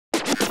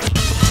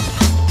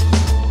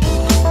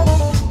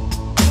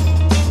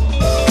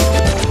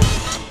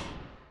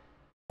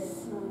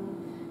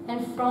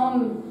And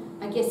from,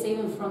 I guess,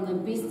 even from the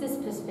business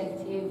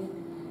perspective,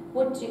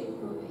 what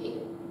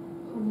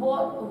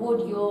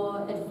would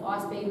your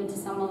advice be even to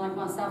someone like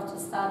myself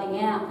just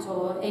starting out,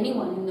 or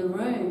anyone in the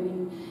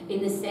room,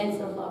 in the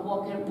sense of like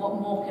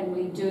what more can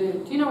we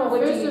do? Do you know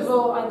what? First of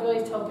all, I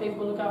always tell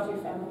people, look after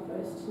your family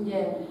first.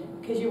 Yeah.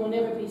 Because you will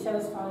never be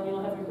satisfied and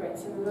you'll have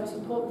regrets. And the most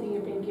important thing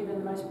you've been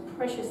given, the most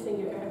precious thing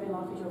you ever have in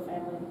life is your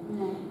family.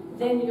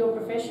 Then your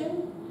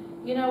profession.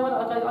 You know what?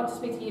 I like to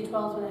speak to year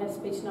 12s when they have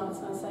speech nights,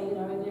 and I say, you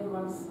know, and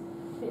everyone's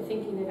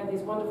thinking they've had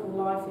this wonderful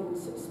life in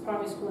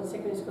primary school and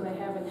secondary school they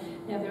have, and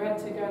now they're out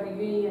to go to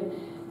uni, and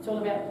it's all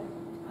about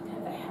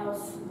the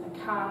house and the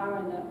car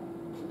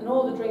and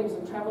all the dreams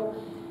of travel.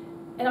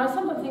 And I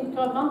sometimes think,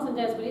 God, mums and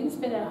dads, we didn't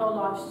spend our whole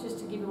lives just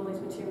to give you all these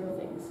material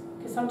things,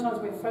 because sometimes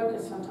we're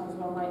focused sometimes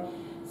one way.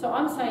 So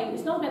I'm saying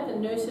it's not about the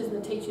nurses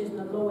and the teachers and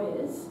the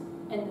lawyers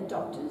and the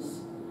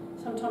doctors.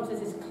 Sometimes there's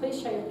this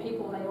cliche of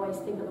people, they always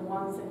think are the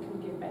ones that can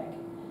give back,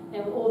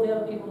 and all the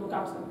other people look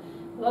up to them.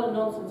 A lot of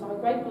nonsense. I'm a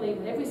great believer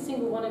that every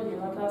single one of you,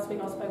 like last week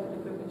I spoke with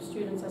a group of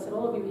students, I said,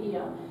 all of you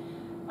here,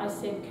 I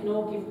said, can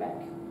all give back,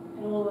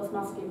 and all of us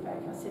must give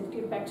back. I said,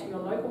 give back to your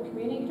local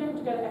community. You don't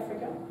have to go to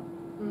Africa.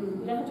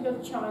 You don't have to go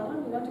to China.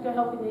 You don't have to go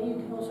helping there. You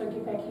can also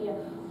give back here.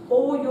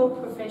 All your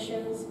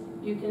professions,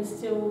 you can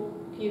still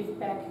give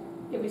back.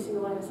 Every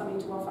single one has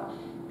something to offer.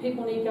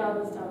 People need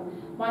gardens done.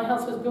 My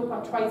house was built by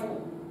tradesmen.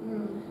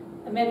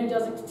 A man who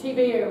does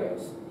TV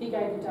aerials, he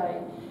gave a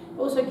day.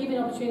 Also giving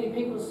opportunity to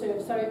people to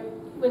serve. So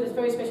whether it's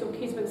very special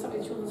kids, whether it's something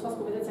at Children's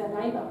Hospital, whether it's our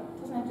neighbour,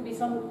 it doesn't have to be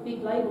some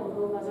big label of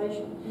an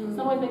organisation. It's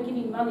not always about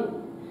giving money.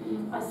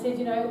 I said,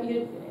 you know,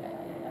 you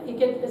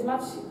get as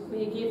much when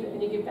you give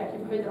and you give back.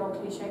 You've heard that old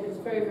cliche, but it's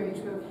very, very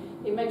true.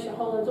 It makes you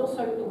whole. It's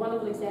also a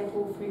wonderful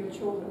example for your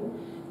children.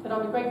 But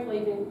I'm a great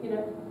believer in, you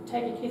know,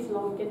 take your kids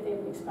along and get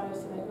them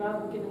exposed to that,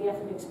 rather than giving the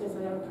African expense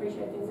they don't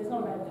appreciate things. It's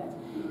not about that.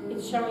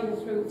 It's showing them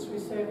through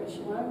service,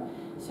 you know.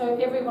 So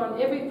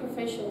every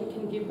profession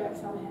can give back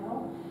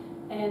somehow,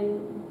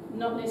 and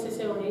not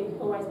necessarily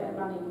always about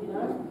money, you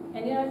know.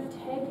 And you know,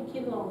 tag your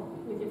kid along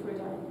with you for a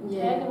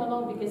day. Tag them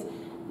along, because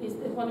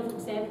there's wonderful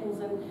examples,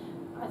 and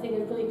I think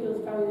it really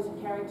builds values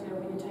and character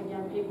when you take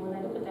young people and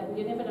they look at that. And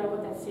you never know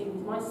what that seed is.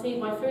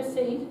 My first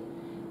seed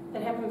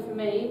that happened for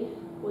me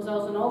was I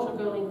was an altar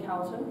girl in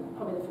Carlton,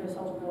 probably the first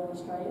altar girl in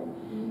Australia.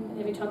 And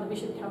every time the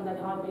bishop came,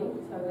 they'd hide me,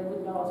 so they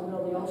wouldn't know I was a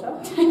girl of the altar.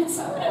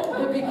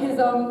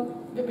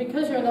 but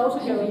because you're an altar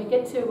girl, you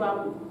get to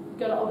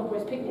go to older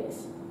boys'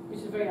 picnics,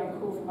 which is very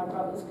uncool for my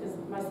brothers, because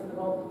most of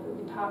them all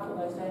the park for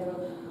those days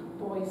were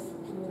boys,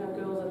 and there was no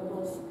girls, and of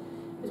course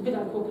it was a bit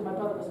uncool because my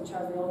brother was in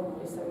charge of the older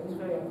boys, so it was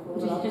very uncool.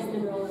 But I was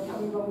never all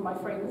coming along with my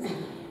friends.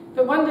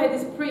 But one day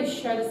this priest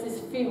showed us this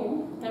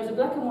film, and it was a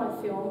black and white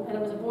film, and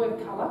it was a boy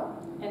of colour,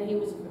 and he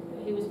was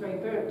very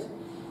burnt.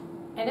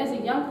 And as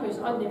a young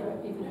person, I'd never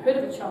even heard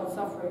of a child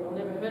suffering, or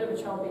never heard of a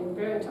child being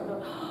burnt. I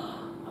thought,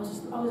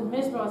 I was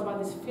mesmerised by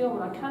this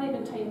film, and I can't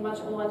even tell you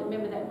much. All I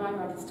remember that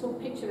moment, I can still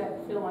picture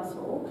that film I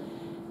saw.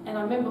 And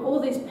I remember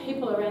all these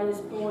people around this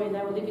boy, and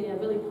they were living in a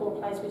really poor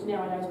place, which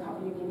now I know is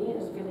Papua New Guinea,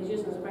 and it's villages,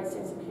 and there's a great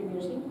sense of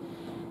community.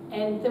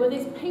 And there were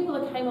these people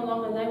that came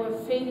along, and they were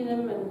feeding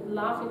them and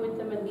laughing with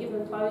them and giving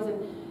them clothes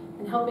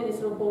and helping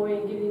this little boy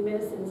and giving him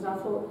medicines. And I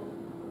thought,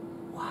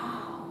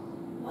 wow,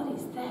 what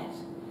is that?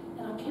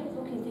 And I kept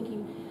looking,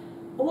 thinking,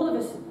 all of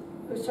us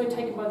were so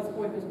taken by this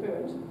boy who was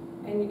burnt,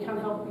 and you can't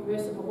help but be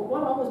merciful. But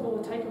what I was more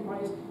taken by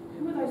is,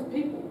 who are those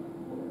people?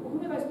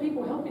 Who are those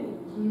people helping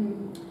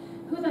him?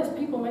 Who are those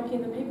people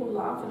making the people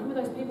laugh, and who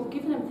are those people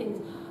giving them things?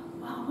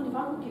 Wow, what if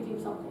I could give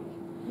him something?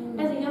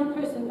 As a young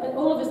person,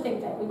 all of us think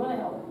that. We want to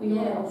help. We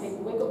want to help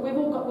people.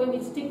 We're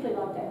instinctively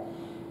like that.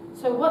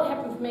 So what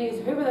happened for me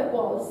is, whoever that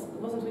was, it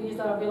wasn't until years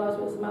later I realised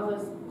it was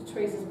mothers,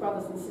 Teresa's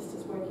brothers and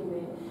sisters working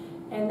there.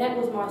 And that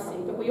was my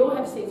seed. But we all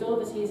have seeds, all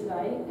of us here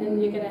today,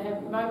 and you're going to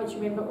have moments you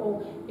remember,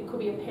 or it could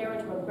be a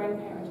parent or a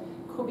grandparent,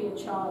 it could be a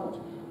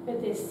child.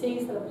 But there's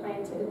seeds that are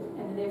planted,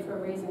 and they're there for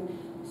a reason.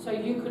 So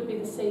you could be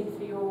the seed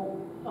for your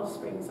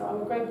offspring. So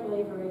I'm a great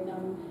believer in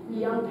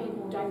young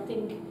people don't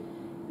think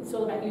it's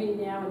all about you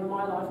now and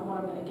my life and what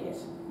I'm going to get.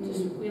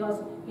 Just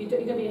realise you're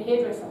going to be a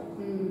hairdresser.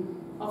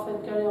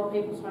 Often go to old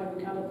people's home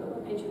and kind of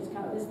the pensioners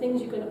kind of. There's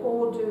things you can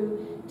all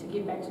do to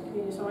give back to the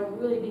community. So I'm a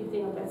really big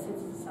thing about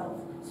sense of self,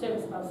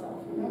 service above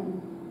self, you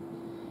know.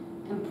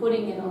 And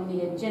putting it on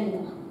the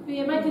agenda.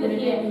 Yeah, making it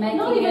here.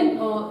 Not even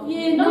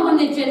on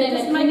the agenda in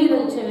a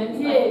clinical terms.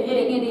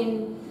 Putting it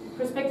in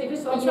perspective.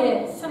 Just like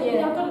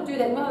I've got to do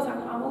that. Well,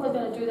 I'm always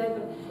going to do that,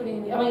 but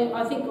putting it. I mean,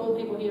 I think all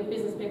people here are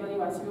business people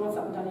anyway. So if you want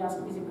something done, you ask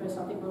a busy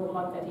person. I think we're all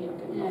like that here.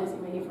 Obviously,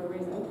 we're here for a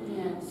reason.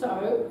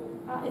 So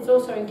it's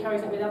also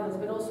encouraging that with others,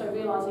 but also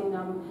realising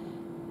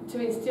to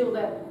instill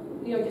that,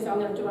 you know, just I'm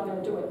going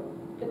to do it.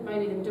 But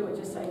maybe then do it.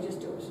 Just say, just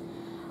do it.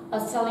 I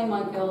was telling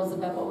my girls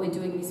about what we're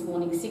doing this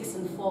morning, 6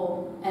 and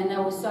 4, and they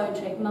were so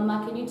intrigued.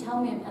 Mama, can you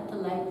tell me about the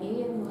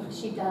lady and what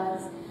she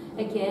does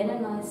again?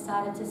 And I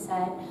started to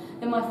say it.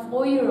 And my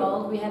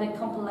 4-year-old, we had a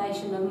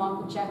compilation of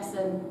Michael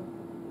Jackson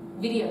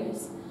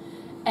videos,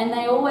 And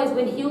they always,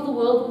 when Heal the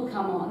World would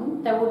come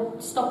on, they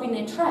would stop in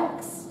their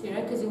tracks, you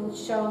know, because it would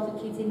show all the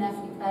kids in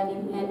Africa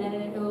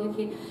and all the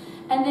kids.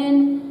 And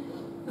then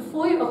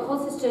before you, of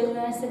course, it's turned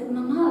around and said,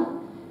 Mama,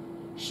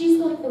 she's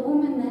like the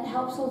woman that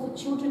helps all the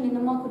children in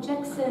the Michael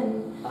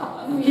Jackson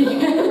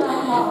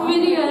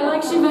video.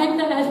 Like she made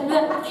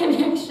that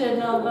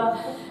connection of,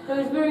 it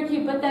was very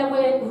cute. But they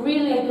were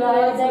really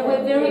like, they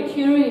were very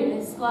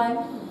curious, like,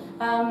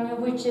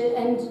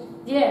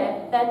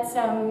 yeah, that's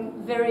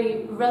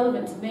very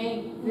relevant to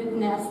me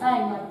now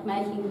saying, like,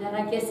 making that.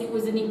 I guess it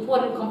was an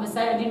important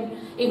conversation. I didn't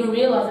even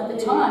realise at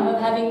the time of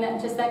having that,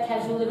 just that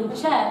casual little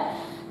chat,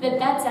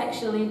 that's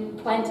actually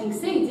planting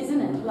seeds, isn't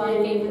it?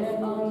 Like,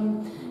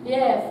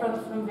 yeah,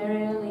 from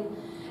very early.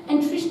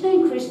 And Trishna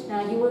and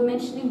Krishna, you were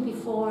mentioning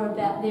before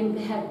about them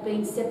have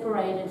been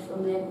separated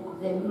from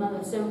their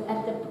mother. So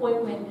at the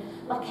point when,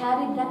 like, how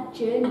did that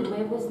journey,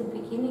 where was the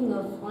beginning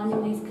of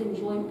finding these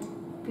conjoined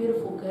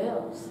beautiful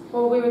girls?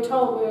 Well, we were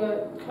told we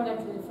were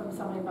connected from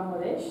someone in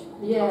Bangladesh.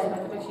 Yeah.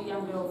 Actually, a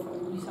young girl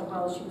from New South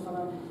Wales. She was on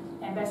an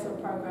ambassador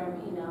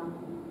program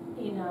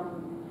in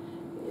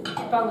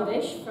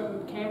Bangladesh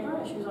from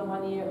Canberra. She was on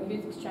 1 year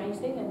youth exchange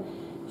thing, and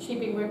she'd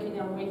been working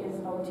on weekends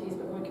as volunteers,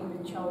 but working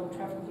with child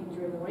trafficking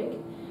during the week.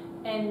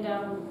 And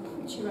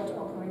she wrote to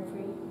Oprah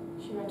Winfrey.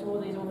 She wrote to all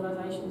these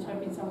organisations,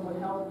 hoping someone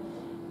would help.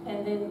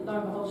 And then,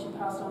 lo and behold, she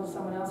passed it on to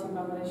someone else in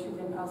Bangladesh, who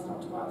then passed it on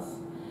to us.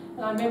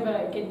 And I remember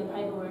getting the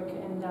paperwork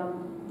and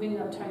ringing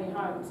up Tony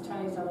Holmes.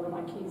 Tony's done a lot of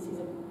my kids. He's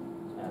a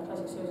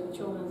plastic surgeon at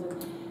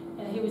Children's,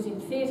 and he was in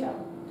theatre.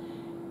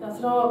 And I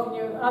said, oh, can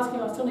you ask him?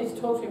 I still need to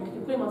talk to him. Can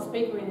you put him on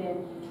speaker in there?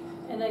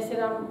 And they said,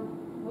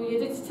 well, you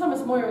did tell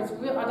Miss Moira, I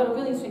got a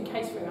really interesting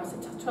case for him. I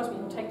said, trust me,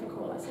 he'll take the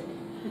call. I said.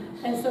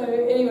 And so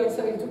anyway,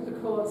 so he took the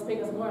call on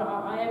speaker. I said, Moira,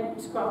 I am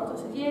scrubbed.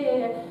 I said,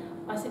 yeah.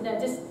 I said, now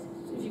just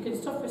if you can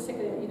stop for a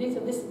second, you need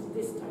to listen to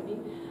this, Tony.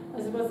 I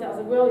said, what's that? I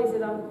said, well, he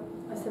said, I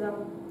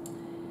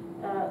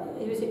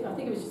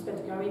think he was just about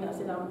to go in. I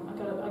said,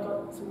 I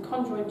got some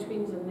conjoined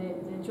twins, and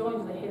they're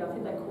joined to the head. I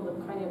think they call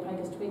them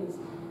craniopagus twins.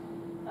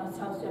 I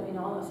started jumping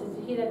on. I said,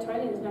 did you hear that,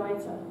 Tony? There's no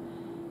answer.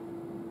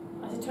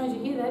 I said, Tony,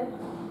 did you hear that?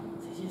 I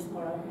said, yes,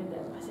 Moira, I heard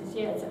that. I said,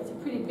 yeah, it's a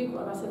pretty big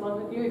one. I said, well,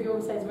 you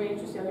always say it's very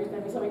interesting. I knew it's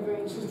going to be something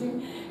very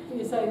interesting when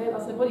you say that. I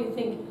said, what do you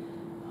think?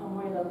 Oh,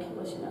 Moira, they'll kill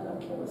us, you know,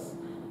 they'll kill us.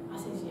 I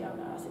said, yeah,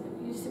 no. I said,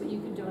 you see what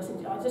you can do. I said,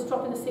 I just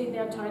drop in the seed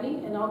now,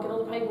 Tony, and I'll get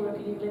all the paperwork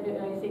and you let me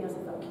know anything. I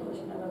said, they'll kill us,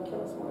 you know, they'll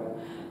kill us, Moira.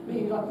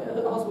 Being like,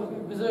 I was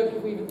working berserk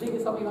if we even think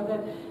of something like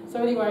that. So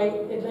anyway,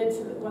 it led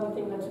to one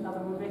thing led to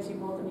another. We eventually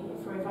brought them here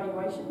for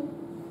evaluation.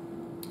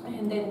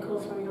 And then, of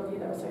course, when we got here,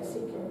 they were so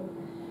sick,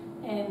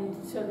 and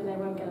certainly they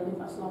weren't going to live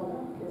much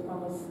longer because one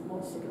was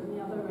more sicker than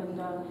the other. And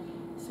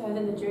so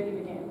then the journey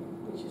began,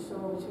 which was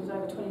over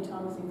 20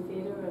 times in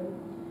theatre, and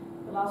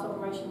the last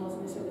operation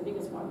wasn't necessarily the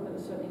biggest one, but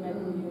it certainly made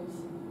the news.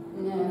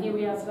 Yeah. And here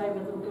we are today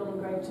with a little girl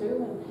in grade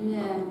 2,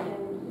 and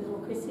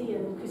little Chrissy,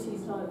 and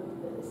Chrissy's not at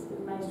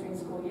the mainstream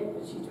school yet,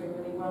 but she's doing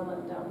really well,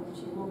 and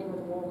she's walking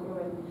with a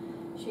walker, and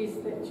she's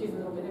a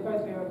little bit, they're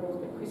both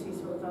miracles, but Chrissy's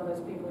sort of one of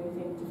those people you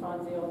think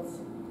defines the odds.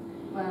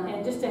 Wow.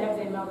 And just to have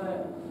their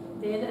mother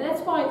there, and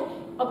that's why,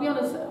 I'll be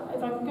honest,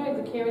 if I can go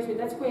to the carers bit,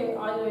 that's where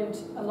I learned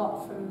a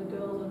lot from the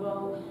girls as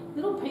well.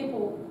 Little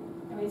people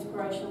are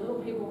inspirational,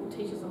 little people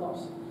teach us a lot.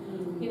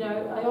 You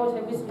know, I always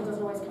have wisdom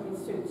doesn't always come in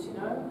suits, you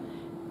know.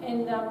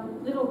 And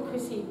little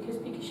Chrissy,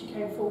 because she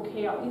came full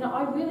care, you know,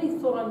 I really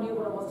thought I knew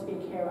what it was to be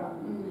a carer.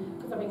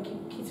 Because I've been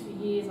kids for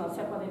years, and I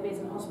sat by their beds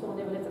in the hospital,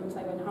 never let them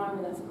until they went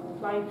home, and that's on the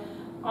plane.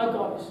 I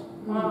got it.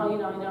 You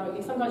know, I know.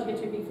 Sometimes you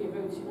get too big for your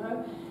boots, you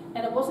know.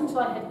 And it wasn't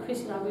until I had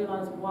Chrissy and I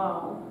realised,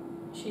 wow,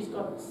 she's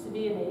got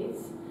severe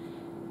needs.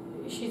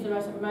 She's the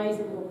most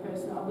amazing little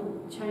person. I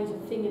wouldn't change a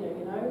thing in her,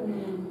 you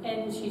know.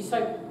 And she's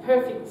so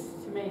perfect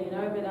to me, you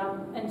know, but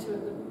and to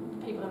the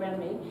people around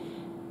me.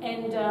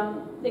 And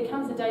there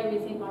comes a day where you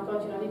think, my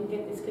God, you know, I didn't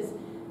get this, because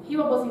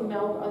here I was in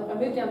Melbourne. I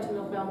moved down to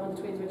North Melbourne when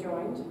the twins were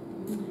joined,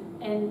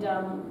 and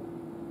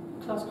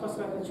crossed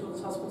over to the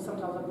Children's Hospital.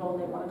 Sometimes I'd roll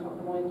there at 1 o'clock in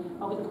the morning.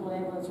 I wouldn't call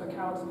an ambulance or a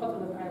car, I'd just put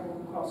them in the parable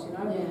across, you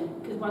know,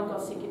 because one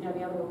got sick, you know,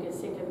 the other will get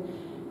sick.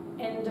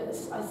 And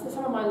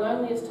some of my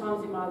loneliest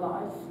times in my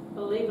life,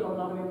 believe it or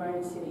not, are in my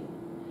own city.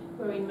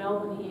 We're in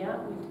Melbourne here,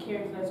 we were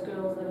caring for those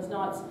girls. There was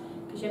nights,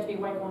 because you had to be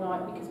awake all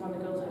night because one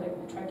of the girls had a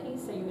trachea,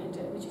 so you had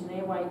to, which is an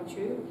airway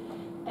tube.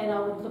 And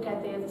I would look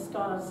out there at the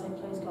sky and I'd say,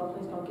 please God,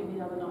 give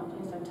me another night,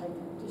 please don't take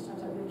them. Just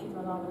don't take them, keep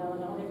them alive another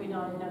night. Every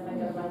night, you know, if they're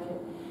going to make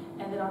it.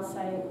 And then I'd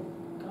say,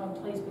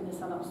 God, please bring the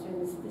sun up soon,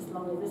 this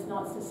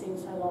night's just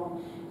seems so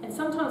long. And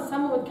sometimes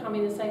someone would come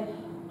in and say,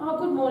 oh,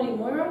 good morning,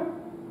 Moira,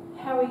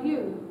 how are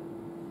you?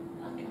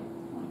 I'd go,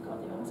 oh my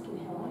God, they're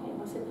asking how I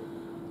am. I said,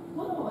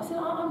 wow, I said,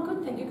 I'm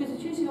good, thank you, because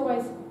it's usually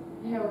always,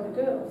 how are the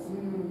girls?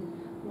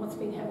 What's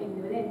been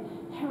happening with them?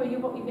 How are you,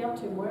 what have you been up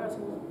to, Moira? I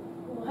said, well,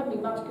 I haven't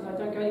been much because I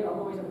don't go anywhere, I'm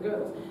always with the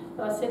girls.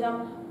 But I said,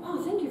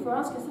 oh, thank you for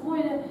asking. I said,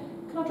 Moira,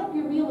 can I drop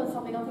you a meal or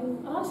something?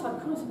 And I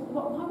started crying. I said,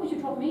 why would you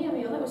drop me a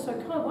meal? That was so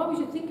kind. Why would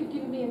you think of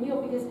giving me a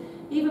meal? Because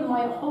even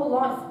my whole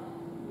life,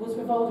 was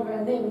revolved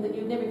around them, that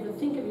you'd never even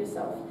think of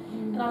yourself.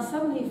 And I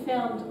suddenly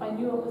found I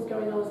knew what was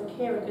going on as a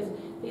carer, because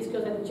these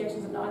girls had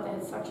injections at night, they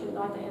had suction at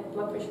night, they had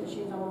blood pressure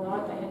machines on all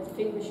night, they had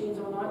feed machines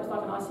all night. It was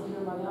like an ICU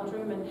in my lounge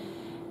room.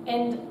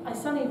 And I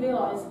suddenly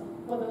realised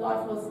what the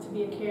life was to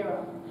be a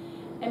carer.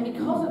 And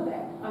because of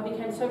that, I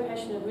became so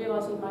passionate,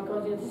 realising, my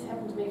God, this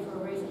happened to me for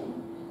a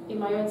reason. In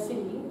my own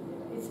city,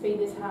 it's been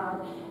this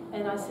hard.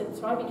 And I said,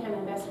 so I became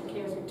Ambassador for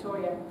Carers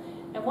Victoria.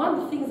 And one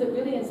of the things that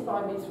really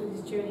inspired me through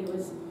this journey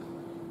was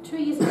 2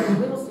 years ago in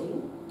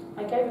Whittlesea,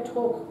 I gave a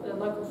talk at a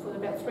local for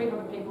about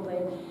 300 people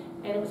there,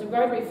 and it was a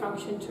Rotary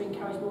function to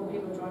encourage more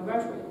people to join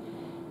Rotary.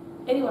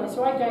 Anyway,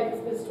 so I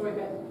gave the story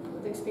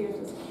about the experience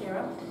as a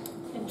carer,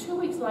 and 2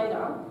 weeks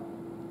later,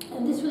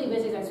 and this really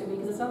resonates with me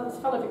because it's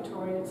a fellow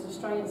Victorian, it's an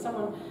Australian,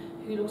 someone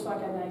who looks like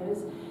our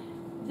neighbours.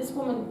 This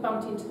woman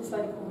bumped into this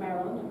lady called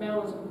Marilyn.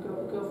 Marilyn's a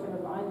girlfriend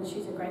of mine, and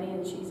she's a granny,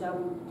 and she's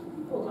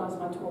organised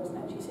my talks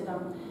and that. She said,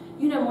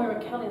 you know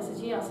Moira Kelly? I said,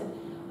 yeah. I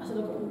said,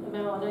 look,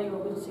 Marilyn, I know you're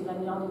a Whittlesea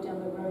lady, I live down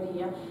the road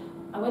here.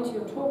 I went to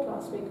your talk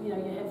last week, you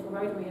had for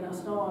Rotary, and I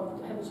said, oh,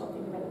 I haven't stopped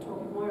thinking about the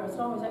talk with Moira. I said,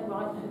 oh, is that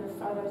right? And I had the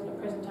photos and the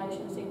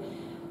presentation.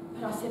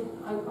 But I said,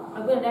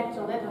 I went and acted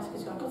on that, and I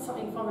said, I've got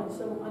something from it,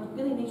 so I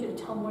really need you to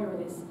tell Moira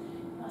this.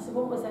 And I said,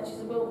 what was that? She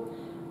said, well,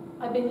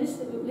 I've been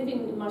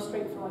living in my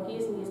street for like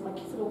years and years. My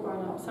kids have all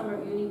grown up. Some are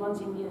at uni,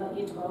 one's in year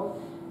 12.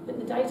 But in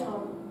the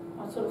daytime,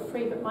 I'm sort of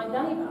free. But my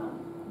neighbour,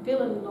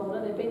 Bill and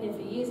Lorna, they've been there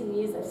for years and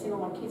years. They've seen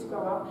all my kids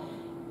grow up.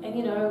 And,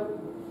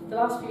 the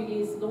last few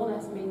years, Lorna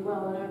hasn't been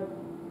well. I know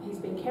he's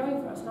been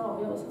caring for us. And oh,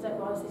 Bill, is that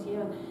right? I said,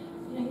 yeah.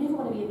 And, you never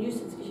want to be a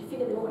nuisance because you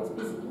figure they're always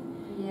busy.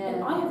 Yeah.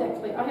 And I have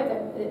that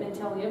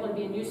mentality. I don't want to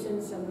be a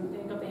nuisance, and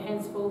they've got their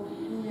hands full.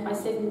 Yeah. I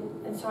said,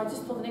 and so I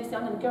just thought the next day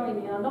I'm going to go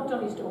in there. And I knocked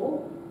on his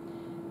door.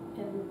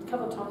 And a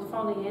couple of times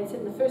finally he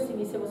answered, and the first thing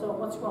he said was, oh,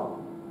 what's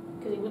wrong?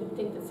 Because he wouldn't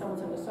think that someone's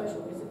having a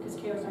social visit, because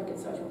carers don't get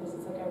social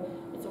visits. They go,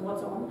 it's a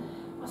what's on.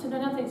 I said, no,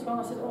 nothing's wrong.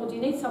 I said, oh, do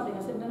you need something?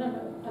 I said, no,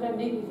 I don't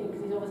need anything,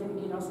 because he's obviously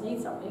thinking, I need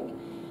something.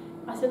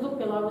 I said, look,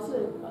 Bill, I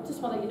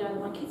just want to let you know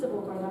that my kids have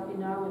all grown up, and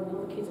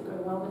all the kids are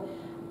going well, but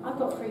I've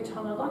got free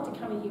time. I'd like to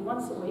come in here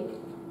once a week.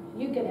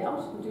 You get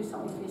out and do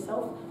something for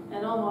yourself,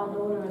 and I'll mind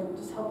Lorna and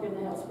just help you in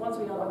the house. Once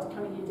a week I'd like to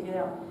come in here to get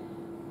out.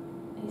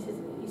 And he says,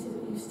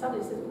 you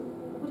studied. He said,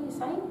 what are you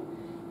saying?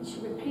 And she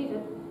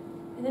repeated,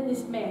 and then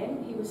this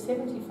man, he was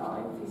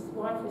 75, his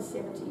wife was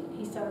 70,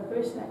 he started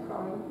bursting out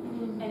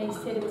crying, and he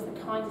said it was the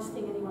kindest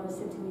thing anyone has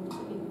said to me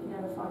in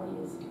over 5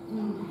 years.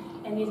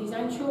 And yet his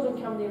own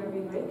children come there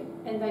every week,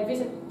 and they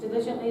visit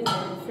diligently, they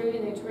have food,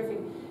 and they're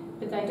terrific,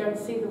 but they don't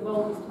see the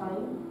role he's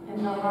playing,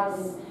 and no heart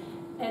is.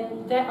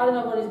 And that, I don't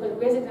know what it is, but it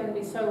resonated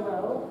me so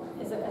well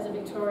as a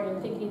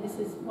Victorian, thinking this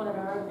is one of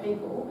our own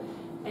people,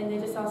 and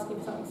they're just asking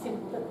for something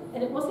simple.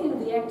 And it wasn't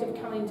even the act of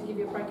coming to give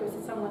you a break, it was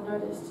that someone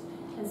noticed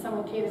and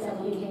someone cared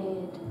about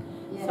you.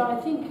 Yeah. So I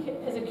think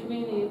as a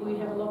community we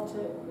have a lot to,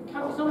 it's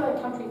not about a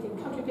country thing,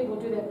 country people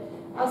do that,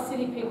 us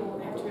city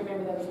people have to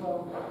remember that as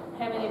well.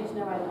 How many of us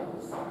know our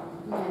neighbours?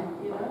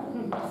 Yeah.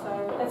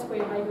 So that's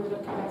where maybe we've got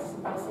to come back to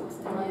some basics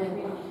and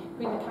maybe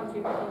bring the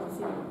country back into the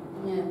city.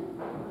 Yeah.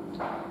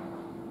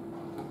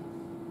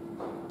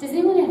 Does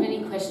anyone have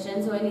any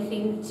questions or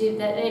anything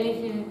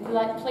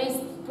please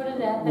put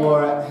it out there.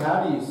 Moira,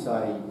 how do you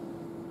say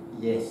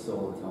yes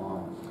all the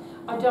time?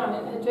 I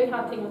don't. It's a very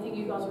hard thing. I think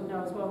you guys would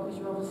know as well, because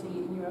you're obviously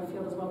in your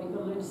field as well. But you've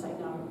got to learn to say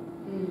no.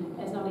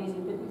 It's not easy,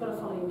 but you've got to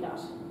follow your gut.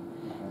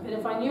 Okay. But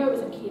if I knew it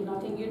was a kid, and I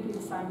think you'd be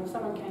the same. If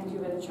someone came to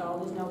you as a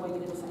child, there's no way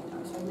you'd ever say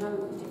no. So no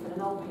is different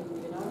in old people,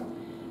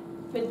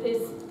 But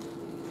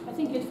I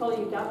think you'd follow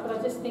your gut. But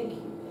I just think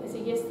it's a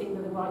yes thing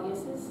to the right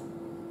yeses.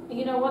 And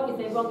you know what? If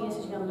they're wrong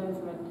yeses, you're going to learn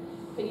from it.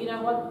 But you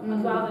know what?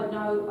 I'd rather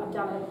know I've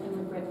done it than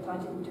regret that I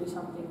didn't do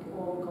something.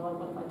 Oh God,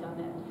 what have I done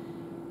that?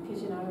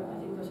 Because I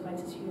think that's what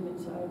makes us human.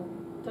 So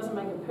it doesn't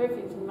make it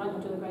perfect, and you might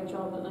not do a great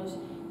job, but at least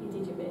you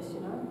did your best.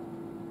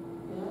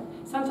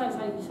 Sometimes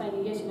saying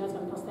yes, it's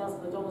going to cost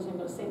thousands of dollars and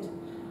you've got a cent.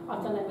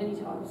 I've done that many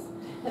times.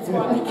 That's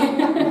why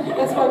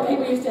that's why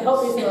people used to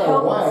help me as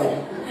accountants.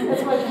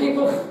 That's why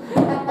people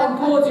on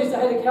boards used to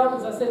hate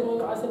accountants. I said, well,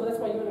 that's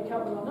why you're an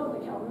accountant. I'm not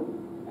an accountant.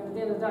 And at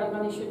the end of the day,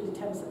 money shouldn't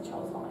dictate a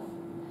child's life.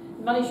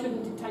 Money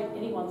shouldn't dictate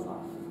anyone's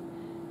life.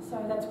 So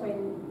that's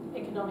when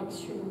economics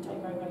shouldn't take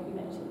over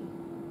humanity.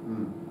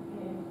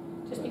 Yeah.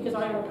 Just because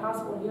I own a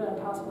passport and you own a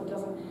passport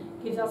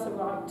gives us a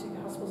right to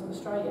hospitals in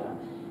Australia.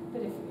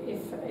 But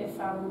if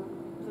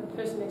the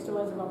person next door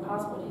has the wrong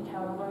passport, he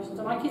can't have emotions.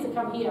 And my kids that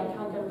come here, I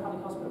can't go to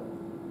public hospital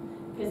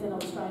because they're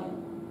not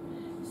Australian.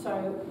 So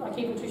I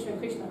keep Patricia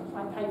and Krishna.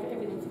 I pay for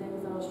everything for them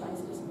as they're not Australian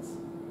citizens.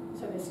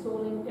 So their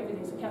schooling,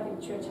 everything. So Catholic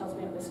Church helps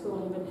me out with their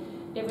schooling, but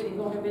everything,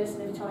 all her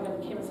medicine, every time I go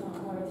to the chemist, I'm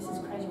like, oh, this is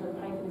crazy, I've got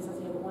to pay for this. I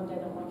said, yeah, but one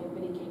day they might get a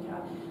Medicare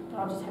card.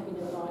 But I'm just happy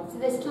they're alive. So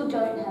they still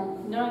don't have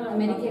a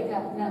Medicare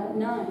card?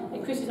 No.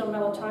 And Chrissy's on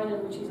melatonin,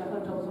 which is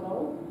 $100 a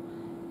bottle.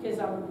 Because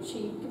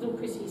little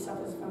Chrissy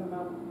suffers from,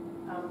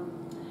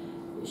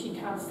 she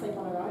can't sleep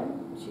on her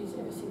own. She's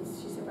ever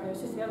since she separated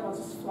her sister, the other one's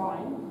just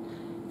flying.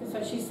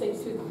 So she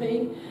sleeps with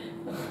me.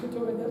 We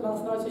talked about that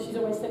last night. So she's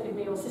always slept with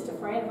me or Sister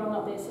Fran. If I'm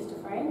not there, Sister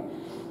Fran.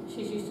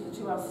 She's used to the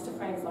two other Sister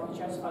Fran's like a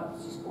Josephine.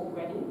 She's called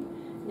Granny.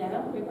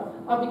 Nana.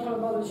 I've become a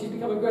mother and she's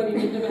become a granny.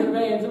 We've never had a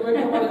man, so we're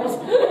someone else.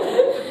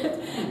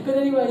 But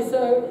anyway,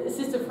 so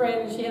Sister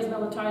Fran, she has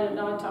melatonin at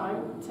night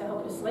time to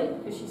help her sleep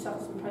because she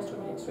suffers from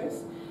post-traumatic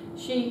stress.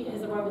 She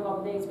has the one with a lot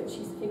of needs, but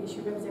she's the thing, she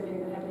remembers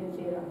everything that happened in the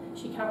theatre.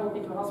 She can't walk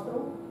into a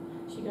hospital.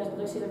 She goes to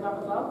Lucy the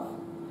Rubber Glove.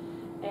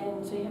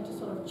 And so you have to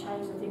sort of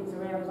change the things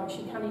around. Like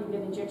she can't even get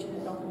an injection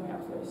and knocking her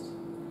out first.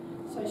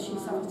 So she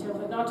suffers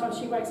terribly. At night time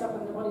she wakes up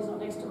and the body's not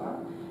next to her,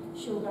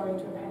 she'll go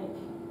into a panic.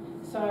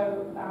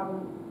 So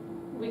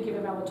we give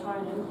her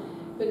melatonin,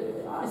 but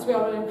I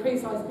swear I'm in a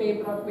pretty-sized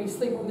bed, but we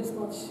sleep on this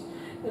much.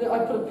 And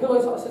I put a pillow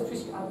so I said,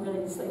 Trish, I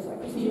really sleep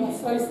like this. You are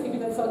so sleepy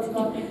that side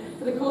tonight.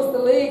 But of course the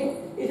leg,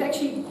 it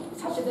actually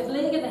touches, the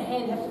leg and the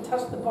hand have to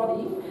touch the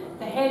body.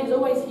 The hand is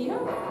always here,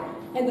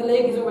 and the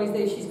leg is always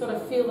there. She's got to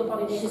feel the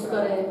body next to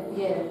her.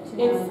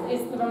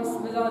 It's the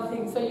most bizarre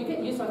thing. So you get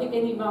used to, I think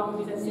any mum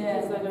who's had sick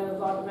kids, they know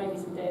like maybe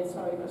some dads,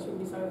 sorry, but I shouldn't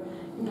be so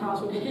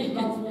impartial.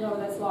 Mums will know what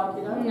that's like,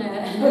 you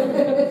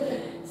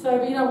know. So,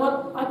 but you know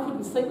what? I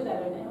couldn't sleep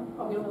without her now.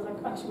 I'll be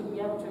honest, I actually wouldn't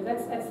be able to.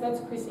 That's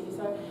Chrissy.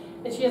 So,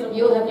 and she has a.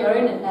 You'll have your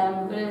own.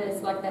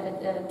 It's like that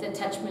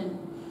attachment.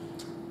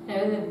 You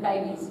know, the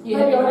babies. You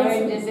have your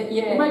own. Is it?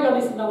 Yeah. Maybe I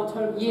need some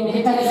melatonin. You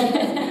need.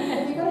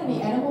 Have you got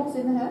any animals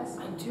in the house?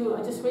 I do.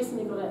 I just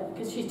recently got it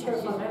because she's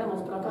terrified of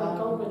animals. But I got a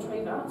golden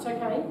retriever. It's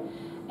okay.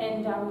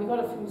 And we got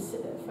it from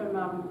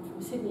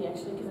Sydney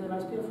actually because they're the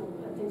most beautiful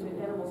things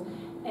with animals.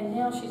 And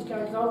now she's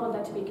going because I want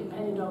that to be a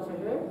companion dog for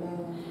her.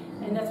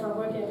 And that's what I'm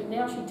working at. But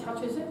now she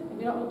touches it.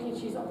 If you're not looking,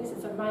 she's like this.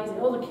 It's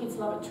amazing. All the kids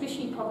love it.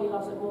 Trishy probably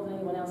loves it more than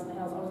anyone else in the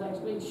house. I was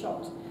actually really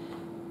shocked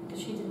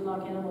because she didn't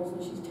like animals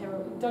and she's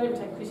terrible. Don't even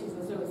take Chrissy to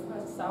the zoo. It's the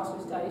most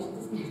disastrous day.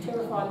 She's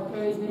terrified of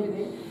birds and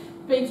everything.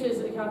 Beaches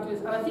that can't do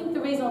this. And I think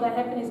the reason all that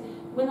happened is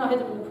when I had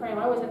them in the pram,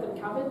 I always had them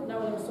covered. No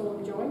one ever saw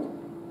them joined.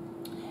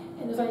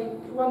 And there's only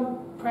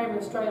one pram in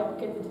Australia I could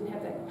get that didn't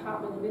have that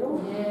compartment in the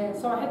middle. Yeah.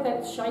 So I had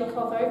that shade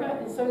cloth over.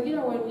 And so, you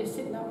know, when you're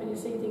sitting up and you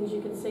see things,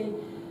 you can see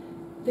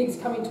things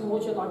coming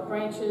towards you like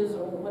branches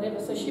or whatever.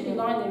 So she'd be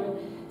lying there and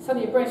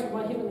suddenly a branch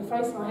might hit her in the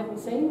face and I hadn't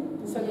seen.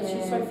 And so that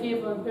she's so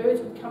fearful and birds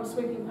would come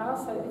sweeping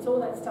past. So it's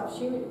all that stuff.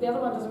 The other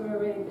one doesn't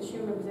remember everything, but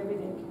she remembers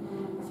everything.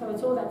 So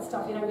it's all that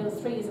stuff. You know, when I was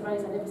 3 years of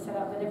age, they never sat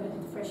up, they never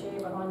had the fresh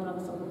air behind them on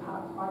the side of the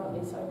park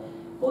privately. So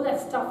all that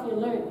stuff you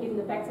learn, even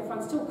the back to the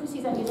front. Still,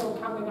 Chrissy's 8 years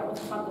old, can't work out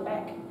what's the front and the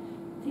back.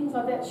 Things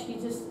like that,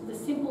 the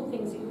simple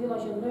things that you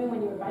realise you learn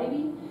when you're a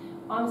baby.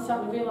 I'm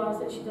starting to realise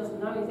that she doesn't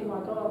know anything.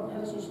 My God,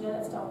 how does she know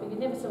that stuff? But you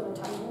never saw her on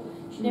the table.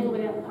 She never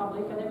went out in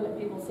public. I never let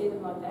people see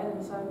them like that. And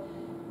so,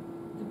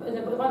 one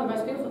of the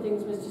most beautiful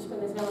things was just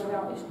when there's no one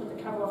around, you just put the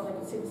cover off, they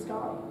could see the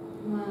sky.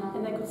 Wow.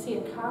 And they could see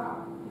a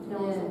car, if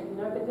no one's looking, you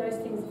know. But those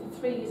things, for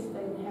 3 years,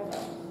 they didn't have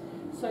that.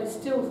 So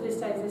still to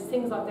this day, there's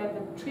things like that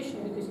that Tricia,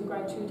 who's in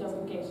grade 2,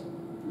 doesn't get.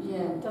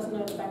 Doesn't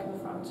know the back and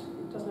the front.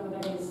 Doesn't know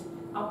what that is.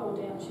 Up or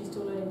down, she's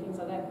still learning things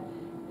like that.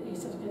 You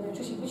said to me,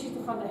 Tricia, which is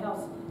the front of the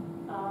house?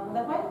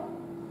 That way?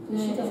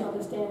 She doesn't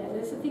understand it.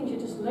 There's the things you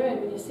just learn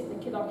when you're sitting the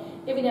kid. Like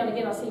every now and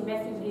again, I see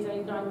Matthew, he's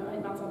only 9 or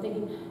 8 months. I'm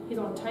thinking he's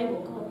on a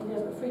table. God, he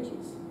knows what a fridge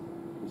is.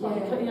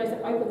 Like, he knows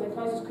that opens and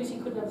closes. Chrissy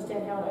couldn't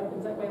understand how it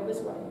opens that way or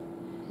this way.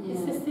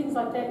 It's just things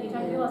like that. You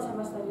don't realise how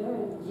much they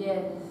learn.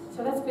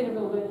 So that's been a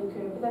real learning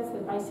curve. But that's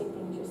the basic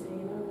things you see,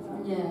 you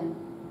know.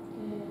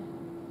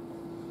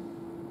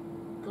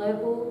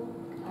 Global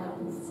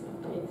Gardens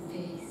of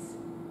Peace.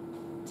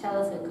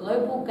 Tell us a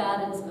Global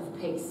Gardens of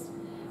Peace.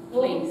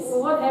 Please.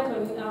 Well, what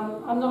happened,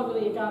 I'm not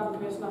really a garden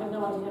person, I have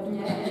no idea how to do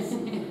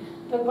this.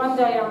 But one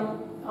day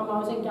I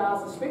was in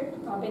Gaza Strip.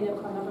 I've been there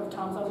quite a number of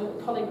times. I was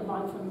with a colleague of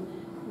mine from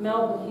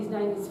Melbourne. His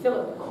name is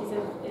Philip. He's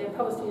a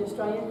Palestinian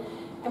Australian.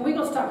 And we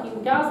got stuck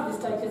in Gaza this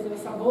day because there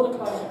was some border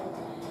closure.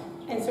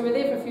 And so we're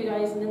there for a few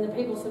days and then the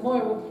people said,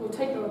 Moira, we'll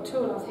take you on a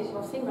tour. And I was thinking,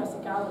 well, I've seen most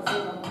of Gaza,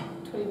 it's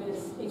like 20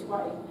 minutes each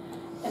way.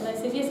 And they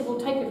said, yes, we're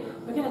going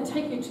to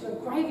take you to the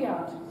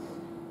graveyard.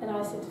 And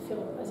I said to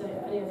Philip, as a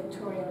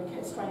Victorian,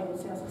 Australian, I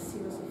said,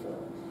 seriously, Philip,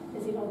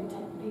 is he going to be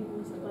taking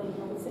people to the Bleeding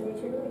Melbourne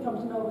Cemetery when he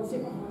comes to Melbourne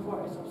City? Before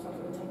I stopped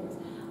for the takers.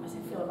 I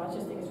said, Philip, I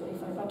just think it's really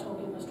funny. If I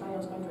told people in Australia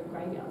I was going to a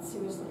graveyard,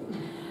 seriously.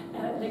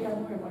 And they go,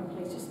 no, everyone,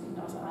 please, just be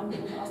nice. I'm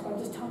being nice, but I'm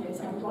just telling you, it's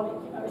ironic,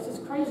 you know, it's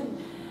just crazy.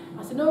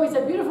 I said, no, it's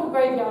a beautiful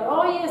graveyard.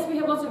 Oh, yes, we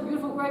have lots of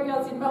beautiful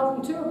graveyards in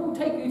Melbourne too. We'll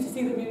take you to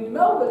see them in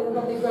Melbourne in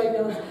lovely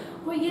graveyards.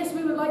 Well, yes,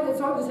 we would like that.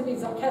 So I'm just being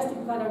sarcastic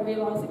because I don't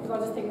realise it because I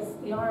just think it's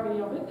the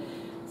irony of it.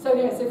 So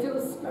anyway, so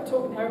Phil's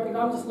talking Arabic,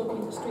 I'm just looking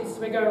at the streets as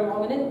we're going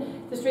along, and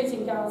then the streets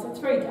in Gaza,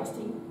 it's very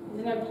dusty,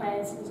 there's no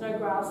plants, there's no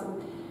grass,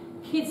 and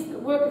kids, the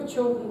work for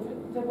children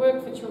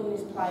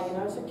is play, you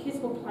know, so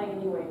kids will play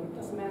anywhere, it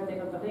doesn't matter if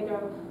they've got the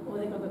Lego, or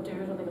they've got the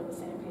dirt, or they've got the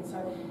sandpit,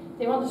 so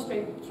they're on the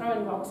street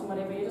throwing rocks and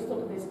whatever, you just look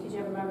at these kids,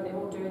 you have a moment, they're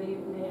all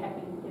dirty, and they're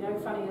happy, you know,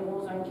 funny, the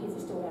war zone, kids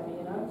are still happy,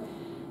 you know.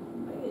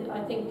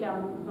 I think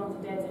moms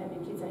and dads are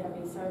happy, kids are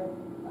happy, so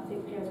I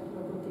think parents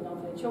put a good thing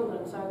on for their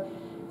children, so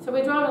So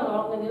we're driving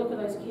along and you look at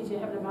those kids, you're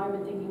having a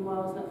moment thinking,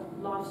 well,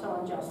 isn't life so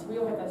unjust? We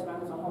all have those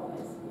moments on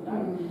holidays, you know.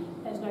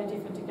 It's no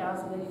different to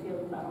Gaza than you feel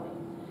in Bali.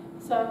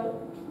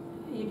 So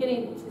you're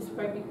getting into this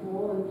great big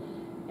wall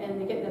and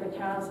you get into the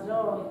car and said,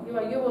 oh, you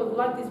will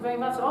like this very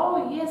much.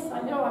 Oh, yes, I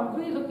know, I'm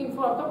really looking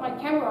for it. I've got my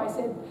camera, I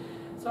said.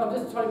 So I'm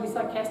just trying to be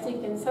sarcastic,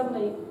 and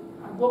suddenly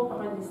I walked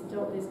behind this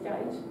door, this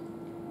gate,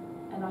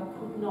 and I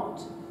could not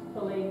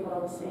believe what I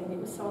was seeing. It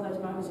was some of those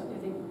moments that you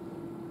think,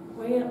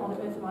 where on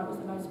earth am I? It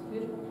was the most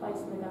beautiful place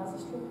in the Gaza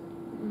Strip.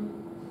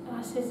 And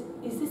I says,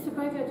 is this the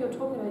graveyard you're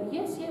talking about?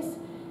 Yes, yes.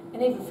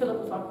 And even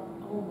Philip was like,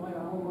 oh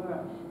Moira, oh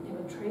Moira. There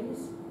were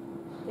trees,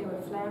 there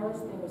were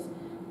flowers, there was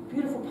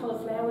beautiful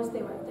coloured flowers,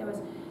 there was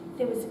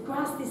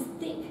grass this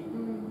thick.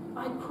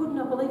 I could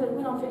not believe it. It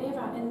went on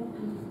forever. And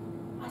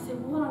I said,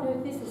 what on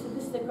earth is this?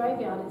 This is the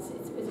graveyard.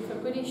 It's for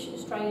British,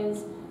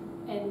 Australians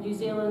and New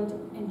Zealand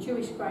and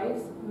Jewish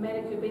graves.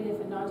 Medic, who'd been there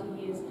for 90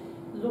 years,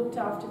 looked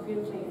after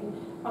beautifully. And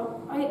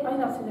I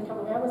ended up spending a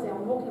couple of hours there.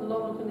 I'm walking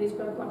along looking at these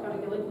graves like I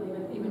don't Gallipoli,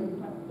 but even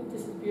like,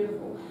 this is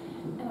beautiful.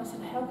 And I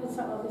said, how can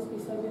something like this be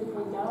so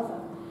beautiful in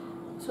Gaza?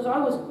 So I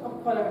was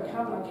quite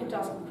overcome, and I kept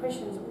asking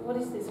questions. What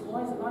is this?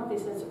 Why is it like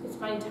this? It's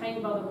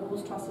maintained by the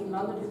Wars Trust in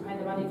London, who pay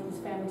the money for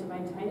this family to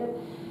maintain it.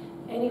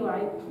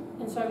 Anyway,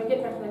 and so we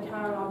get back in the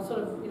car, and I'm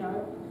sort of, you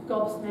know,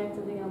 gobsmacked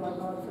and thinking, oh my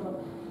God, Philip,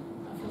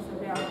 I feel so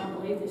bad, I can't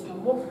believe this. And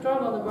I'm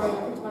driving on the road, and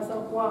I think to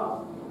myself,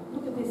 wow,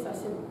 look at this. I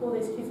said, all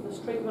these kids on the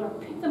street, when I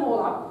pick them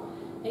all up,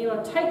 and you're going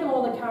to take them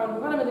all in the car and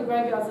run them in the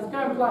graveyard, I says, go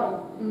and play,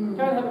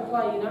 go and have a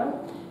play, you know.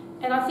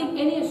 And I think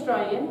any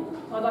Australian,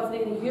 I'd like to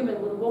think any human,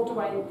 would have walked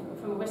away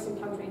from a Western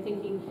country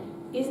thinking,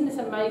 isn't this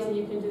amazing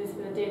you can do this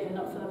for the dead and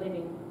not for the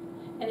living?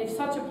 And if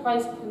such a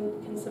place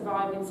can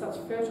survive in such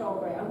fertile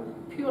ground,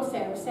 pure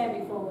sand, sand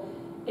before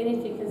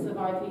anything can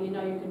survive here, you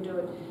know you can do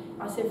it.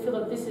 I said,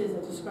 Philip, this is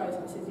a disgrace.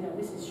 I said, you know,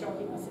 this is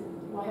shocking. I said,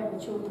 why haven't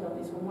the children got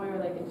this? Well, where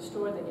they get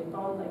destroyed, they get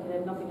bombed, they can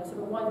have nothing. I said,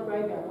 well, why the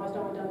graveyard? Why has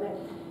no one done that?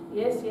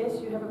 Yes, yes,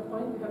 you have a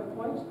point, you have a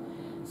point.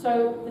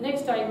 So the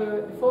next day,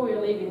 before we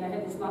were leaving, they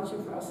had this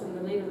luncheon for us, and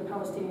the leader of the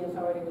Palestinian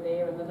Authority were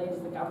there, and the leaders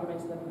of the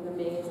governments, and the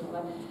mayors and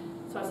all that.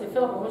 So I said,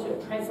 Philip, I want you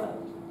to translate.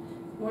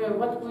 Moira,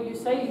 what will you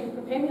say? You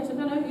prepare me? I said,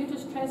 no, you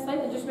just translate.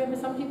 And just remember,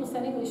 some people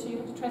stand English, so you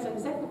have to translate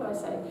exactly what I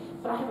say.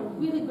 But I have a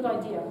really good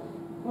idea.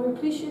 Moira,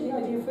 please share the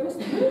idea first.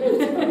 I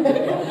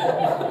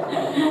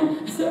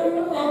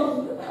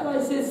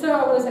said, so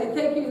I want to say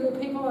thank you to the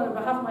people, and on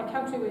behalf of my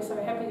country, we're so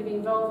happy to be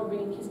involved in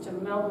bringing kids to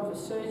Melbourne for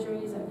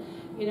surgeries, and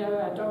you know,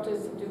 our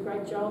doctors do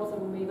great jobs,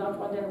 and we love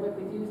one day to work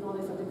with you and all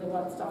this. I did the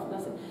right stuff, and I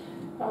said,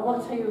 I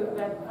want to tell you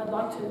about, I'd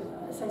like to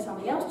say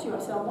something else to you. I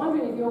said, I'm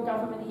wondering if your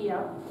government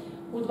here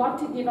would like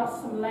to give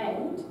us some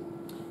land,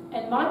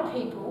 and my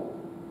people,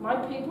 my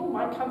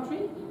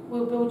country,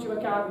 will build you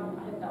a garden.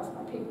 I hadn't asked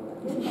my people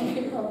that.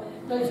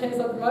 No chance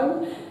at the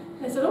moment.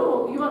 They said,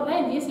 oh, you want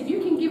land? Yes, if you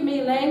can give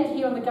me land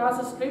here on the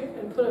Gaza Strip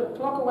and put a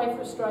block away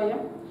for Australia,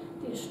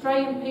 the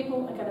Australian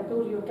people are going to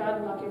build you a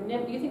garden like you've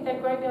never. You think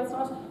that graveyard's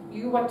nice?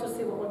 You wait to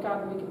see what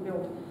garden we can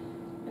build.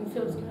 And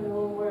Philip's going,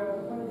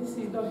 oh, this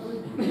is not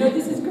good. No,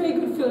 this is very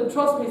good, Philip.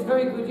 Trust me, it's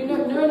very good. You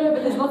know, no,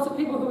 but there's lots of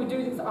people who would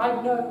do this.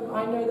 I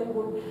know they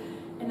would.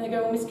 And they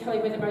go, well, Miss Kelly,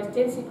 we're the most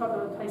densely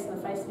populated place on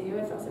the face of the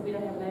earth. I said, we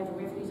don't have land for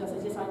refugees. I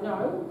said, yes, I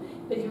know.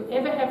 But if you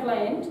ever have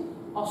land,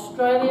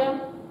 Australia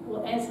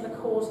will answer the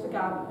calls for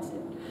garden, I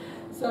said.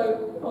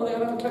 So, all the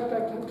other clap,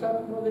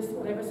 and all this,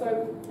 whatever.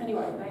 So,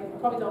 anyway, they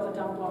probably thought I was a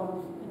dumb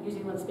blonde. New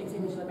Zealand speaks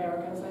English in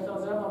America, so they thought I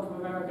was a dumb blonde from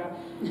America.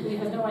 He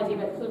has no idea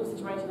about the political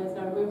situation. There's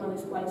no room on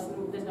this place,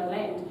 and there's no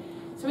land.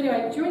 So,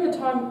 anyway, during the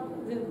time,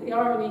 the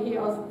irony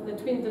here, I was the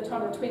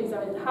time of the twins, they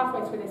were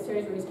halfway through their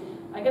surgeries.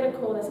 I get a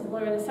call, they said,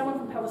 Moira, there's someone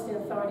from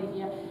Palestinian Authority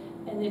here,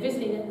 and they're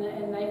visiting it,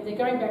 and they're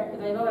going back, but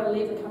they're not allowed to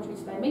leave the country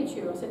till they meet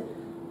you. I said,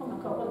 oh my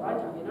God, what have I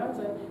done, you know?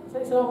 So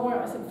they said, oh,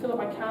 Moira, I said,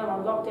 Philip, I can't,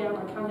 I'm locked down,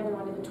 I can't have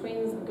anyone in the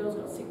twins, the girls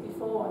got sick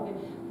before. I said,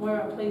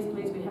 Moira, please,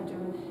 we have to.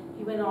 And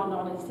he went on,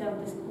 and he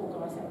sounded, this poor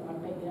guy sounded like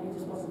me, you know, he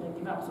just wasn't going to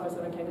give up. So I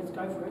said, okay, let's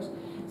go for it.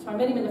 So I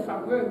met him in the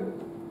front room,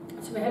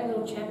 so we had a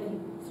little chat, and he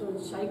sort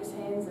of shakes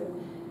hands, and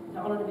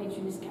I wanted to meet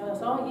you, Miss Kelly. I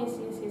said, oh,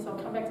 yes, I'll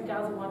come back to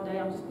Gaza one day,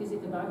 I'm just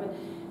busy at the moment.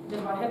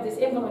 Then I have this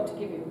envelope to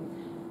give you.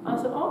 I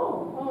said,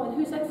 oh, and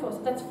who's that for? I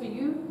said, that's for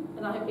you,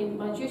 and I have been,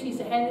 my duty is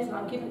to hand this, and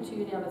I'll give it to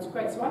you now. That's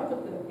great. So I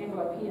put the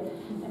envelope here,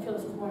 and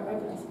Philip says, Moira,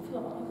 open it. I said,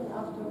 Philip, I'll open it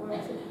after, don't worry.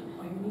 I said,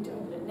 oh, you need to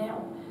open it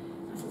now.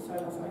 I said, sorry,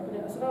 I opened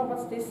it. I said, oh,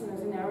 what's this? And it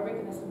was in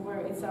Arabic, and I said,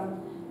 Moira,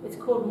 it's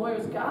called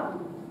Moira's Garden.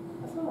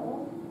 I said,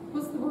 oh,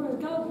 what's the Moira's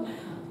Garden?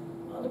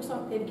 Well, it looks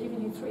like they've given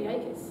you 3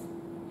 acres.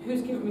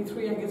 Who's given me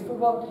 3 acres for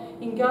what?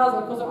 In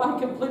Gaza, because I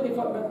completely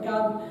forgot about the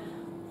garden.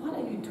 What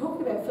are you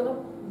talking about,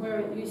 Philip?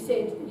 Where you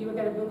said you were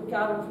going to build a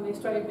garden for the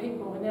Australian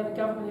people, and now the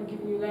government have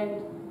given you land.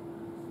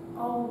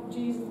 Oh,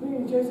 Jesus, me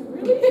and Joseph,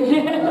 really?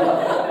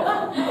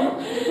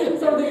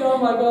 So I'm thinking, oh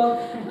my God.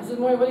 I said,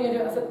 Moira, what are you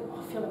going to do? I said, oh,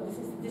 Philip,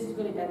 this is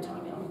really bad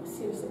timing. I'm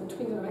seriously, the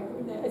twins are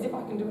making me as if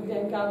I can do a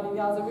damn garden in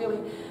Gaza,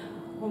 really.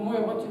 Well,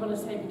 Moira, what do you want to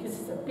say? Because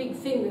it's a big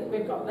thing that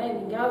we've got land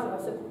in Gaza.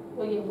 I said,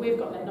 well, yeah, we've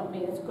got land, not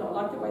me. That's good. I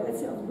like the way that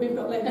sounds. We've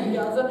got land in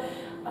Gaza.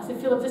 I said,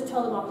 Philip, just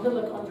tell them I'm a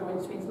little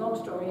conjoined twins. Long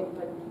story,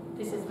 but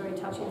this is very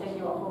touchy. Thank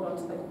you. I'll hold on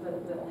to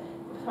the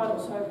title.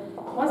 So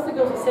once the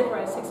girls were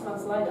separated 6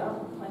 months later,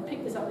 I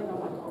picked this up and I'm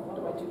like, oh, what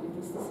do I do with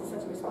this? This is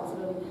such a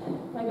responsibility.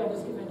 Maybe I'll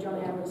just give her a Johnny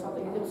Hammer or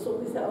something and then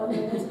sort this out. I don't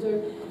know what to do.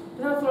 But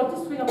then I thought I'd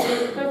just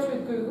go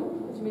through Google,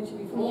 as you mentioned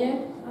before.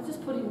 Yeah. I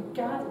just put in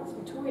gardens,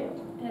 Victoria,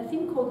 and a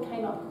thing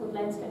came up called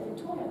Landscape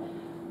Victoria.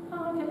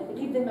 Oh, okay, let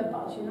me give them a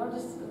buzz, you know,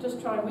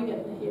 just try and wing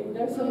it here, you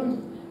know.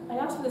 So I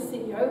asked for the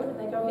CEO, and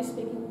they go, who's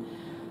speaking?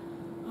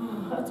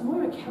 Oh, it's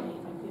Moira Kelly,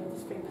 like, you know,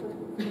 this very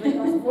political, very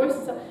nice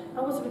voice. So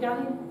I was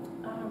regarding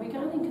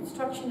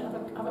construction of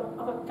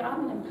a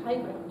garden and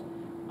playground.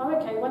 Oh,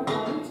 okay, one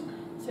moment.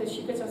 So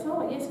she goes, I said,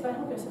 oh, yes, can I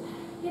help you? I said,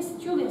 yes,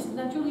 Julie. I said,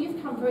 now, Julie,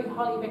 you've come very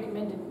highly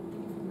recommended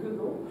from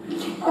Google.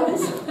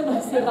 And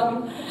I said,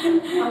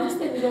 I just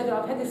let you know that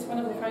I've had this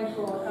wonderful phone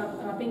call,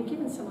 and I've been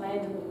given some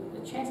land and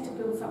a chance to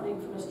build something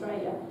from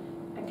Australia,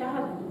 a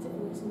garden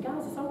in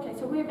Gaza. I said, okay,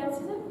 so whereabouts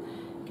is it?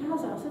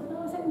 Gaza. I said,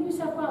 no, is that New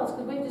South Wales?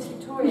 Because we're just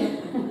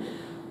Victoria.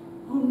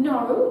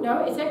 Oh,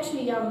 no, it's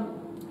actually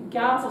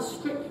Gaza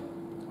Strip.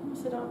 I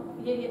said,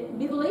 yeah,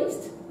 Middle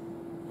East.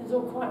 It was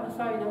all quiet on the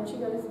phone, and she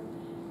goes,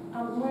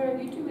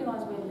 Moira, you do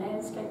realise we're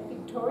Landscape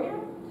Victoria?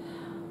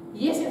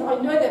 Yes, and I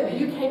know that, but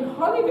you came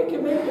highly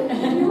recommended.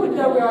 You would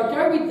know where I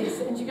go with this.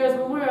 And she goes,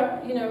 well,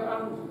 Moira, you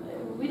know,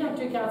 we don't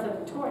do Gaza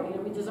Victoria, you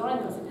know, we design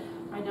them. I said,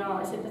 I know.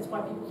 I said, that's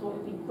why people thought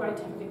it would be great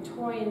to have a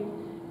Victorian,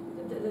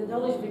 the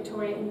knowledge of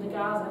Victoria in the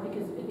Gaza,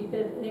 because it'd be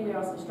better than anywhere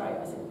else in Australia.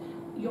 I said,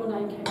 your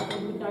name came up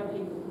and you would know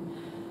people.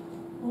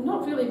 Well,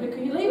 not really, but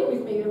can you leave it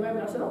with me in a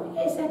moment? I said, oh,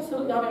 yes,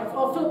 absolutely. I mean,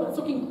 oh, Philip, it's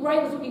looking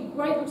great,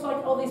 looks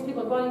like all these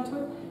people are writing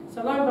to it.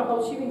 So lo and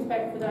behold, she rings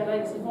back the day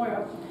later and says,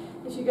 Moira,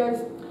 and she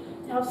goes,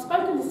 now I've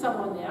spoken to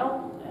someone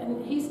now,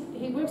 and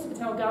he works at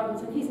Botanical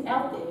Gardens, and he's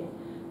out there.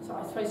 So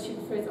I suppose she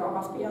prefers that I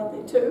must be out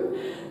there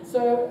too.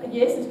 So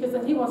yes, it's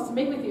because he wants to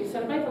meet with you.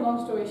 So to make a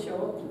long story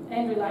short,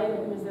 Andrew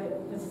Laylor, who is the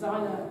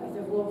designer of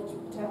the Royal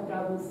Botanical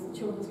Gardens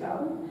Children's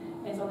Garden,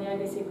 and is on the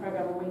ABC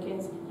program on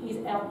weekends,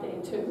 he's out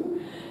there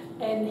too.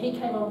 And he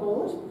came on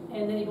board,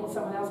 and then he brought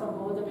someone else on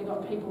board. Then we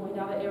got people in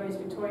other areas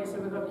of Victoria. So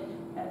we've got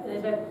there's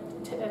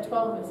about 12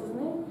 of us, isn't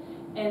there?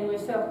 And we've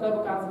set up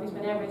Global Gardens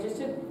Brisbane now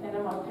registered. And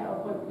on my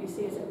PowerPoint, we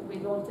see is that we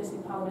launched this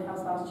in Parliament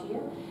House last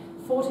year.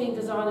 14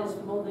 designers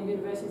from all the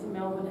universities in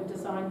Melbourne have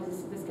designed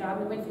this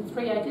garden. It went from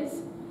 3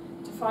 acres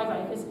to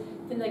 5 acres.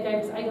 Then they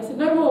gave us 8. I said,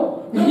 no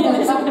more. No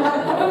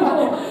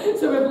more.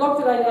 So we've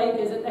locked at 8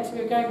 acres. And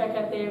actually, we're going back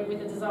out there with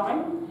the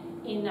design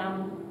in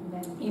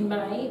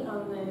May,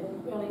 on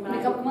the early May. In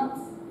a couple of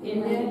months. In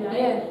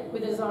May,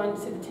 with the design,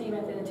 so the team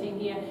out there, the team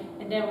here,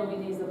 and now all we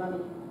need is the money.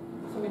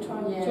 So we're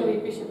trying, Julia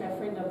Bishop, our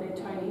friend up there,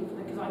 Tony,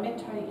 because I met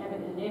Tony Abbott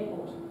at an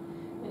airport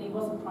when he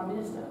wasn't Prime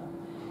Minister.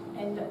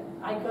 And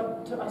I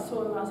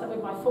saw him, I was up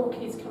with my 4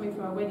 kids coming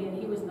from a wedding, and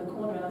he was in the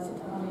corner, and I said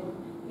to Ahmed,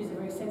 who's a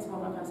very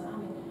sensible one, I said,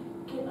 Ahmed,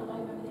 get a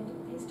load over there,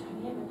 there's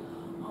Tony Abbott.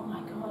 Oh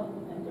my God.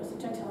 And I said,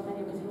 don't tell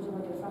Emmanuel because he doesn't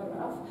want to get a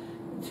photograph.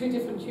 2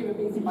 different human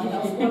beings in my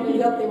house, one who's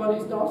out there, one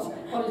who's not,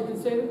 one who's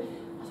conservative.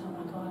 I said, oh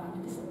my God,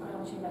 Ahmed, this is a great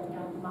opportunity about to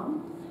go with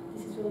Mum.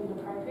 This is really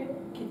inappropriate.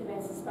 Give the man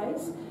some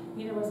space.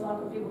 You know what it's like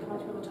when people come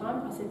up to me all the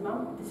time. I said,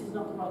 Mum, this is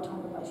not the right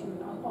time or place. You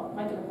make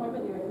an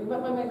appointment. We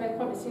won't make an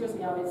appointment seriously,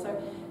 Ahmed. So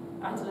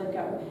I had to let it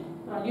go.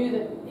 And I knew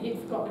that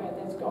he'd forgotten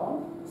about that, it's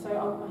gone. So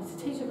I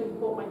strategically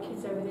brought my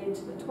kids over there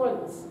to the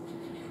toilets,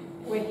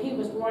 where he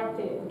was right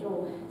there at the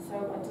door. So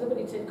I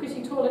deliberately said,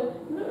 Chrissy, toilet.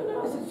 No.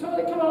 I said,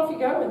 toilet, come on, off you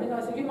go. And then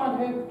I said, you mind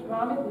who to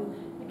Ahmed? And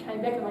I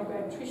came back and I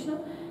grabbed Trishna.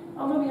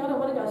 Oh, Mummy, I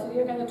don't want to go. I said,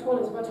 you're going to the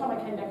toilet. So by the time I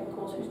came back, of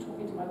course, who's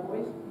talking to my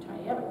boys?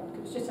 Tony Abbott.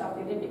 It was just after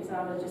the Olympics, and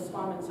I was just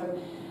swimming.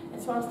 And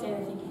so I'm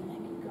standing there thinking,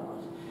 thank you,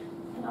 God.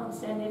 And I'm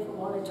standing there for a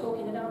while, they're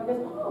talking, and Alan goes,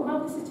 oh,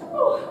 Mum, this is Tony.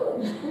 Oh,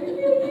 Helen, who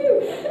are you?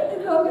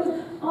 And Alan goes,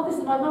 oh, this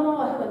is my mum.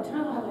 Oh, Helen,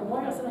 Tony, Helen,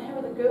 Moira. I said, how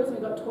are the girls? And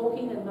we got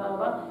talking and blah, blah,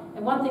 blah.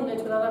 And one thing led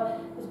to another.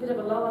 There was a bit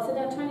of a lull. I said,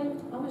 now, Tony,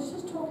 I was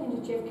just talking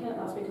to Jeff Kennett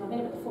last week, and I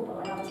met him at the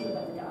football. I asked him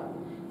about the garden.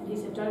 And he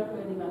said, don't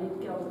earn any money to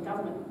get on with the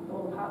government,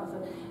 all the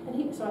partners. And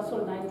so I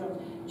sort of name dropped.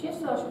 Jeff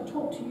said I should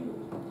talk to you.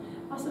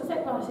 I said, is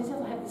that right? He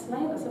says, I have this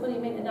land. I said, what do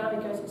you mean? And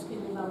Naomi goes, excuse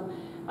me, Mum.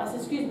 I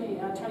said, excuse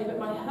me, Tony,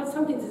 but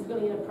some things is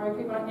really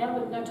inappropriate right now,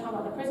 but no time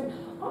like the present.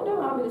 Oh,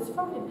 no, Ahmed, it's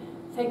fine.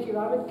 Thank you,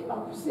 Ahmed.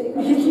 I'll proceed.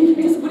 He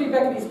just put him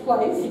back in his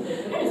place.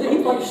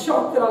 He's like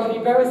shocked that I would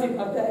embarrass him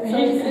like that.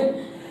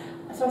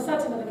 So I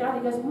started to the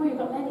garden. He goes, Moira, you've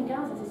got land in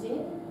Gaza. I said,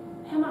 yeah.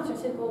 How much? I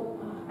said, well,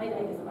 8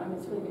 acres at the moment.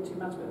 It's really a bit too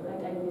much, but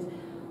 8 acres.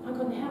 I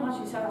got, how much?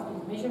 You start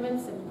asking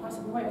measurements, and I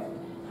said, Moira,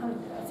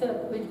 I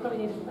said we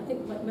probably need, I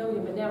think, $1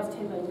 million, but now it's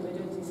 10 million because we're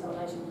doing this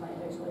desalination plant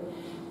actually.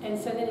 And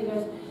so then he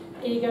goes,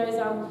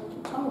 oh,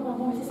 well,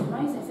 Moira, this is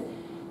amazing. I said,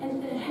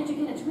 and how'd you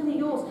get it? It's really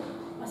yours.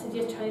 I said,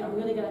 yes, Tony, I'm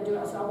really going to do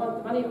it. I said, I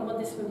want the money, I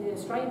want this from the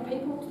Australian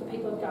people to the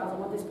people of Gaza.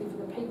 I want this to be for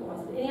the people. I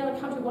said, any other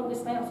country want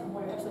this land? I said,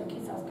 Moira, absolutely,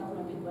 kids ask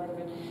government people out of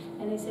it.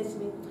 And he says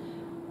to me,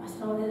 I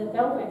said, oh, there's a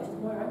bell rang. I said,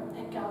 Moira,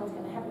 that garden's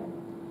going to happen.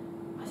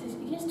 I said,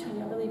 yes,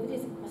 Tony, I believe it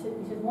is. I said,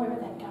 he said, Moira,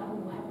 that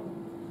garden will happen.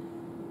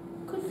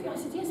 good for you. I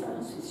said, yes. I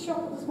was just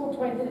shocked. I just walked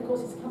away, and then of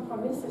course he's become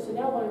Prime Minister, so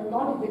now I want to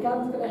remind him the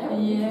garden's going to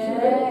happen.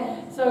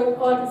 Yeah. So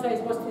all I can say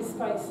is watch this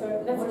space. So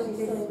that's really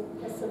silly.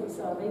 That's silly,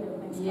 so I'll leave it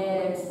next couple of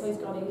weeks. Please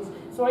God he is.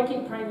 So I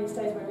keep praying he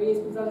stays where he is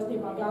because I just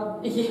need my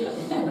garden. Yeah.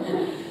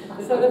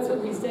 So that's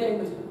what we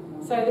stand.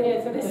 So yeah,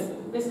 so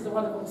this is a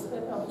wonderful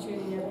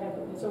opportunity to have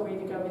it. It's all ready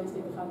to go. We just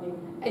need the funding.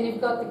 And you've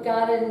got the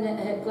garden,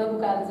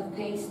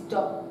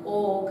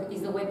 globalgardensofpeace.org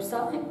is the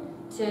website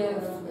to,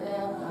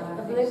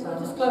 I believe,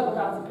 Just Global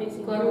Gardens of Peace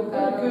in Global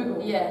Garden.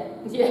 Google. Yeah,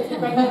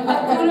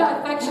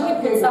 I've actually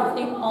put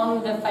something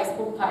on the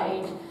Facebook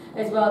page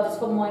as well, just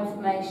for more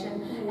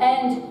information.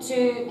 And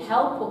to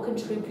help or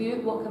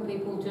contribute, what can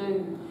people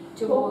do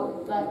to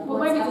Well,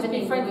 what's maybe just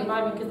happening be friends at with- the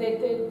moment because they're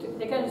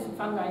going to do some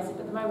fundraising, but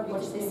at the moment we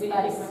Watch just this need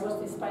space. to watch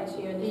this space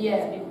here and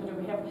Yeah. people do.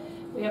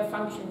 We have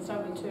functions,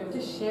 don't we too?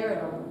 Just share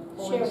it on.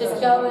 Share it. Just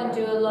go and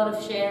do a lot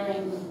of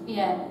sharing.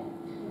 Yeah,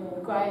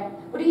 great.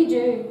 What do you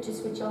do to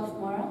switch off,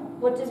 Moira?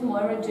 What does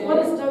Moira do? What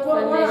is for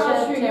what I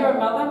asked you? leisure You're a to-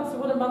 mother, so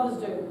what do mothers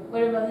do? What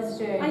do mothers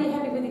do? Are you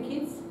happy with the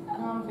kids?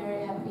 I'm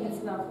very happy. That's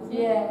enough, isn't it?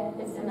 Yeah,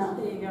 it's enough.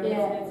 There you go.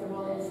 Yeah. That's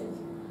all those things.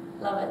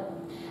 Love it.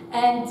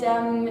 And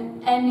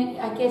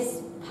I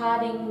guess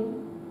parting,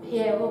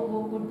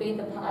 what would be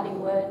the parting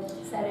word?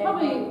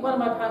 Probably one of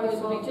my parents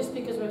would be just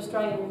because we're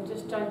Australian,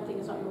 just don't think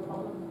it's not your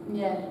problem.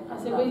 Yeah. I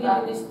said love we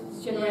that. live in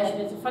this generation.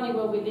 It's a funny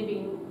world we live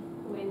in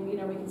when we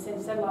can send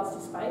satellites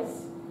to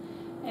space,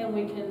 and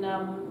we can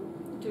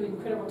do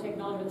incredible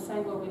technology. The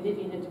same world we live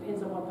in. It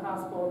depends on what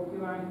passport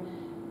you own,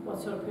 what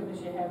sort of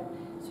privilege you have.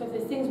 So if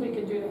there's things we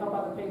can do to help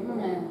other people,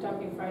 don't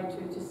be afraid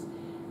to. Just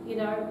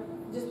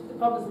the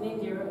problems in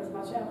India are as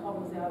much our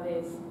problems as are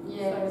theirs.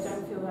 Yes. So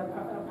don't feel that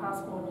our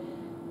passport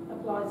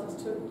applies us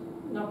to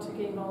not to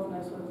get involved in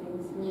those sort of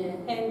things. Yeah.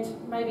 And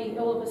maybe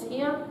all of us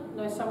here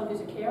know someone who's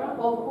a carer,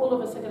 or all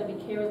of us are going to be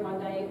carers one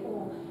day,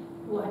 or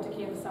will have to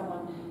care for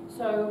someone.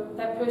 So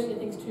that person you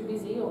think's too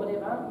busy or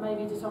whatever,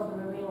 maybe just offer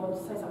them a meal or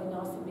just say something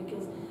nice to them,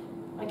 because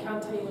I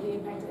can't tell you the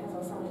impact it has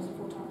on someone who's a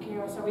full-time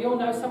carer. So we all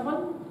know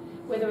someone,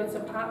 whether it's a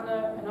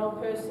partner, an old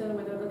person,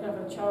 whether they're looking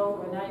after a child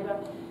or a neighbour,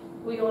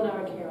 we all know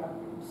a carer.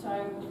 So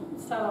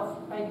start off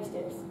baby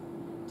steps.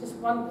 Just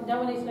one, no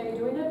one needs to know you're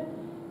doing it,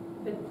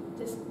 but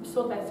just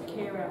sort that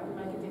care out and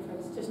make a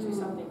difference. Just do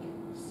something.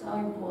 So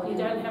important. You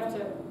don't have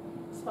to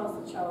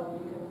sponsor a child,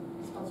 you can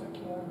sponsor a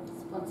carer.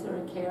 Sponsor a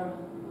carer.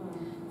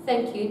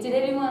 Thank you. Did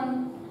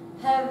anyone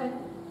have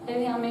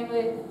anything? I mean,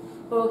 we're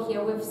all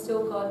here. We've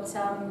still got a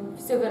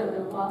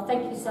little while.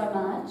 Thank you so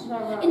much. No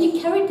worries. And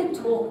you carried the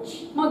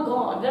torch. My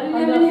God, I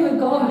haven't even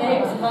gone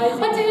there. I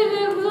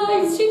didn't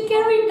realise she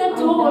carried the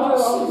torch. I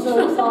was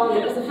so excited.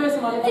 It was the first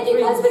time I ever And you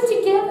guys were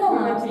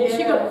together. Yeah,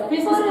 she got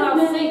business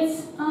class seats.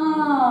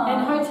 Oh. And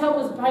hotel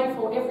was paid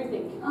for,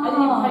 everything. I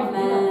didn't even pay for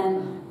dinner. man.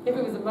 It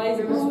was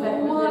amazing. It was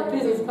What?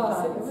 business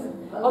class seats.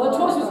 Oh, the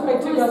torch was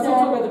great too, but I still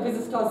talk about the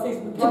business class seats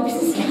in the plane. I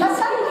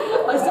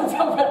still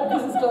talk about the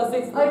business class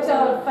seats. I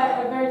tell a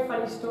very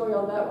funny story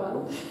on that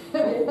one.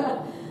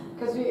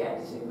 Because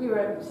we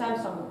were,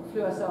 Samsung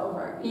flew us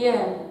over.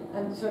 Yeah.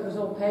 And so it was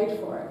all paid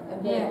for.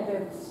 And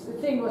the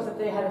thing was that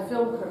they had a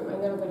film crew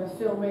and they were going to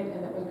film it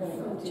and it was going to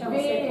go on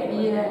TV and it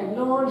was going to be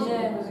launched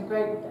and it was a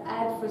great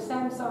ad for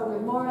Samsung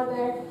with Moira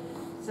there.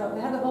 So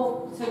they had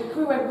so the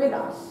crew went with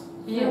us,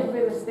 flew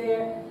with us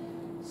there,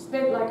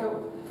 spent like a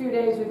few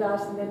days with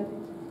us, and then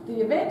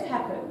the event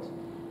happened.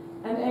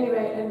 And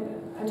anyway,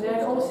 and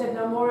then all said,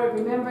 now Moira,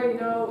 remember,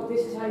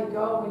 this is how you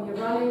go when you're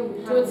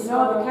running, the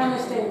camera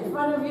stay in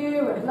front of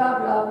you, and blah,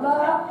 blah,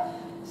 blah.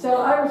 So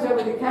I was there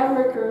with the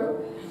camera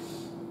crew,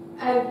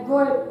 and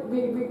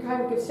we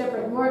kind of could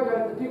separate.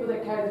 Moira, the people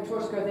that carry the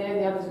torch go there,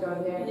 the others go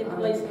there. The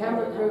police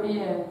camera crew.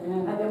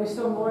 And then we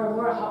saw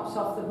Moira hops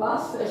off the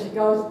bus, and she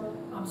goes,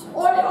 I'm so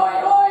oi,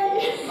 oi, oi!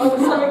 I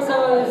was so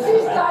excited. She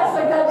starts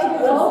like that, she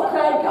gets the whole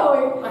crowd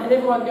going. I had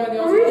everyone going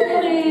the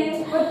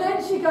Really? But then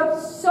she got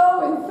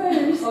so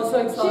enthused. I was so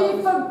excited. She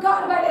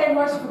forgot about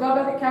everyone, she forgot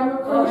about the camera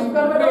crew, she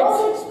forgot about all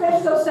the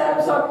expenses of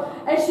Samsung,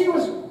 and she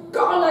was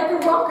gone like a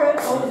rocket.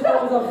 I was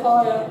on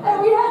fire.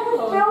 And we had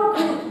the film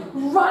crew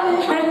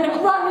running,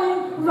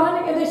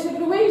 and they said,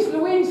 Louise,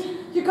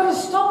 you've got to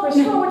stop her,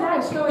 slow her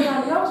down.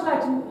 And I was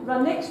about to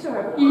run next to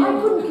her, but I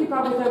couldn't keep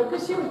up with her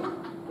because she was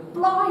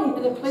blind.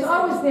 So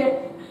I was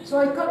there, so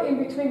I got in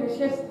between her.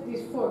 She has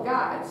these 4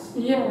 guards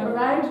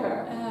around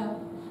her.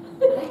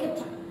 They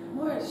kept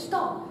Moira,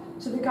 stop.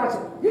 So the guy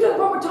said, you did it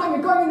one more time,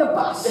 you're going in the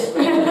bus. I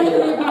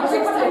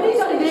said, but I need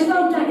something to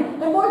slow down. And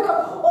Moira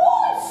goes,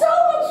 oh, it's so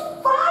much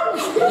fun.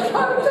 She's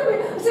coming to me.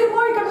 I said,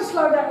 Moira, you got to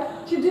slow down.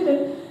 She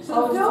didn't. So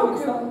the film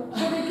crew,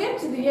 so they get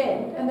to the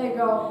end and they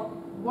go,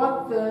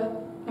 what the?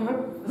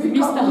 We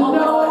missed the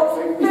whole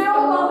film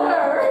on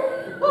her.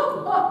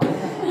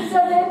 So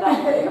then they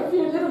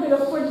getting a little bit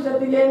of footage at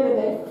the end and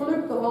they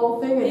flip the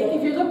whole thing.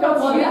 If you look on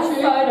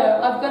YouTube,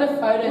 I've got a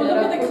photo.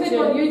 Well, look at the clip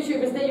on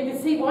YouTube, is there you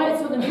can see why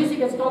it's when the music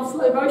has gone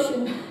slow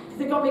motion.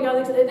 They got me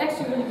going, it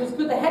actually really was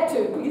good, they had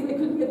to, because they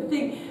couldn't get the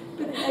thing.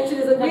 But actually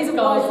there's a reason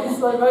why it's in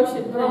slow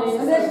motion.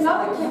 And there's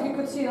another clip you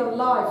could see on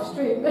live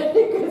stream.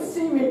 You could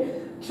see me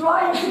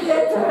trying to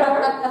get to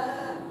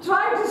her.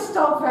 trying to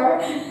stop her,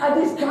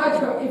 and this guy's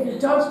going, if you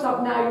don't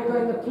stop now, you're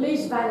going to the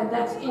police van, and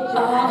that's it, you're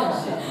on.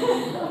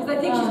 Because they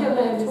think she's going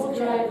to learn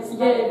torture.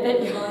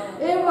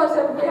 It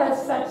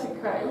was such a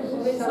crack. It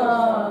was so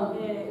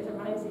fun. Yeah, it was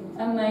amazing.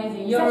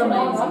 Amazing. You're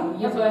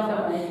amazing. You're both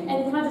amazing.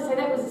 And can I just say,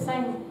 that was the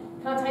same,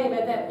 can I tell you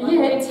about that? I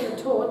Yeah. went to the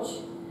torch,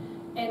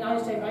 and I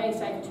used to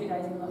stay for 2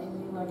 days in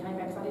England when I came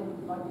back, because I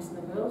didn't like missing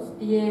the girls.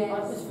 Yes.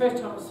 Like, this first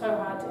time it was so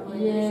hard to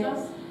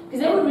Yes.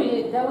 Because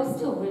they were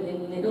still really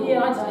little.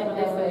 Yeah, I just never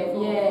left for it.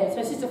 Yeah.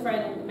 So Sister Fran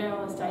and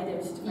Marilyn stayed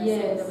there, Sister Fran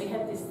Yes. said that we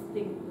had this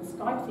thing, the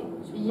Skype thing,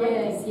 which was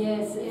Yes, great.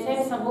 yes, To yes.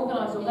 have some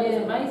organised, that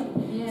was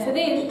amazing. Yeah. So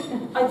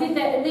then I did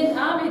that, and then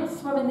Ahmed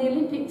swam in the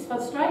Olympics for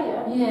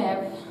Australia. Yeah.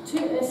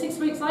 6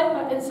 weeks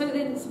later, and so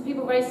then some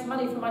people raised some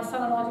money for my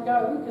son and I to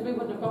go, because we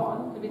wouldn't have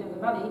gone, because we didn't have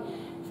the money,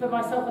 for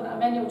myself and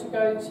Emmanuel to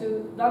go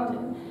to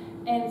London.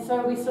 And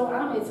so we saw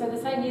Ahmed. So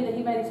the same year that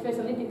he made his first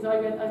Olympics, I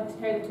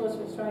carried the torch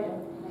for Australia.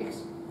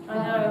 I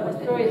know, it was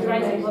very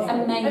amazing.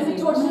 Amazing. And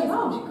the torch came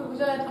home. She could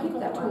keep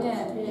that one.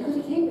 Yeah. You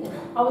could keep it.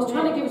 I was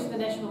trying to give it to the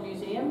National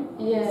Museum.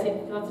 Yeah.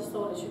 I just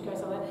thought it should go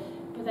somewhere.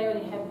 But they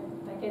already had,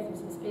 they gave them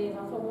some spares.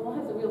 I thought, well, I'll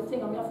have the real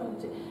thing. I'm offering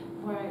it to,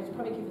 where I would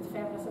probably give it to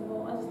family. I said,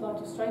 well, I just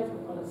liked Australia to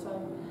have got it. So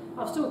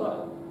I've still got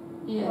it.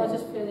 Yeah. I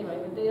just feel anyway,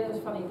 but it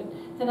was funny. But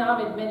then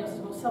Ahmed Manuel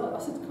said, well, sell it. I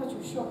said, God,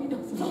 you're shocked. He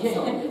doesn't sell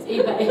it.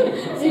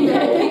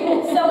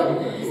 eBay. Sell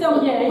it.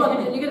 Sell it. Yeah.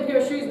 What, you get a pair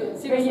of shoes with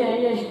it. Seriously.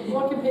 Yeah.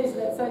 What compares to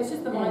that? So it's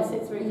just the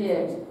mindset's very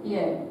different.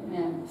 Yeah.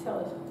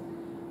 Sell it.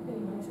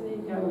 Anyway, so there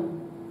you go.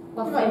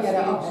 Well, You might thank get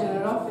to you. auction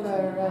it off for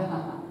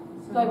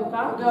Global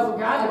Gardens. Global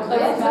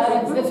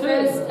Gardens. The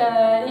first,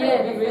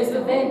 big First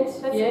event.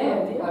 That's a Yeah.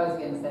 good idea. I was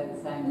going to say the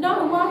same.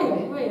 No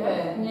thing. way.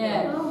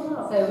 Yeah. Oh,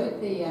 wow. So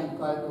with the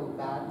global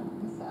gardens,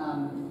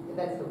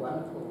 that's a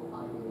wonderful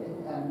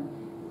idea.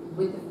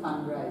 With the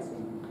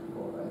fundraising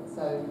for it,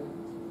 so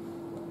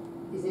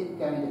is it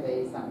going to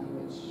be something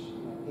which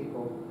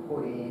people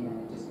put in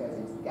and it just goes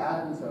into the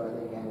gardens, or are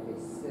there going to be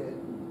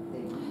certain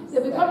things? So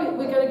we're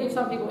going to give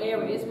some people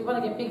areas. We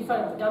want to get big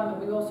funding from the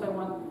government. We also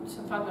want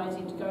some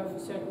fundraising to go for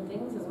certain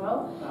things as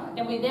well. Right.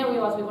 And we now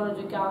realise we want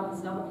to do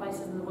gardens in other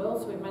places in the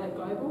world, so we've made it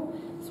global.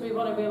 So we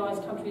want to realise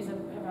countries have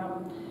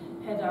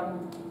had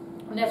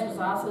natural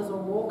disasters or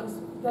war, because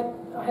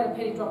I had a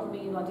penny drop on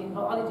me, and I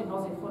lived in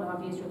Bosnia for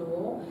 4.5 years during the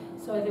war.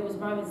 So there was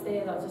moments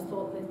there that I just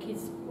thought that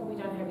kids, what we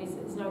don't have is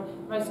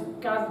most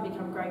gardens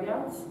become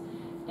graveyards,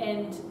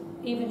 and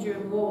even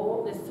during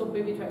war, there's still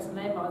booby traps and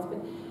landmines,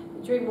 but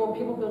during war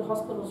people build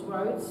hospitals,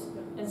 roads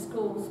and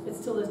schools, but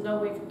still there's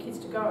nowhere for kids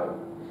to go.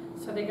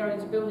 So they're going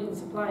into buildings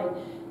to play.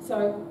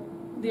 So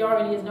the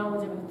irony is no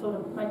one's ever thought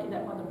of making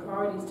that one of the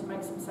priorities, to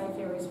make some safe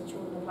areas for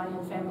children to play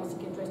and families to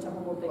get dressed up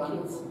and walk their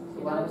kids.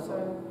 So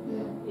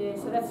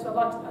so that's I'd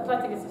like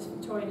to think it's a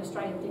Victorian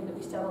Australian thing that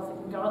we start off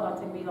with and go. I'd like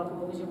to be like a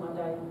World Vision one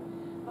day.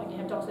 Like you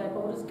have Doctors Without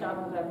Borders,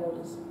 Garden Without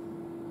Borders.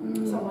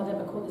 Someone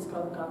ever called this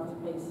Global Gardens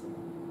of Peace.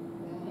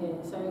 Yeah,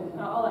 so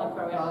I'll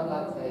grow out. I'd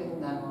like to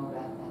know more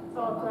about that.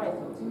 Oh, great.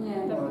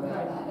 Yeah. More about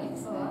Great. that, and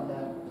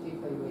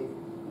particularly with,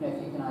 if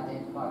you can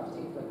identify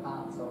particular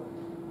parts of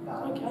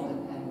gardens,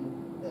 and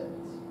that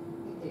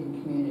in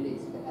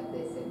communities to have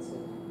their sense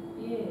of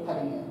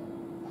having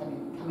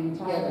coming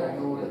together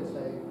in order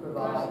to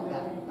provide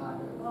that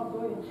kind of. Oh,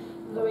 brilliant.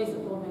 Louise, the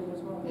board member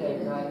as well. Yeah,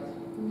 great.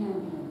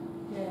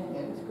 Yeah,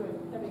 it's good.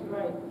 That'd be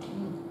great.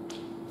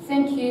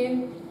 Thank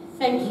you.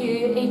 Thank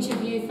you, each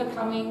of you, for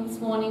coming this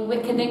morning.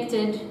 We're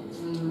connected.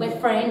 We're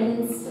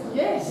friends.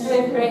 Yes.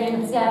 We're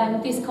friends.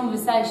 This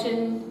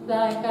conversation,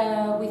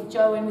 with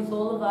Joe and with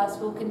all of us,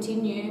 will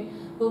continue.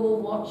 We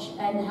will watch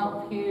and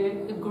help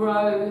you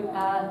grow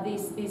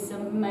this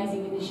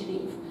amazing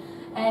initiative.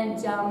 And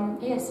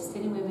yes, just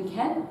anywhere we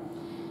can.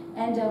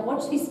 And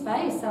watch this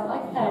space. I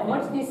like that.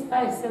 Watch this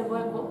space. So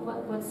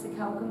what's to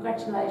come?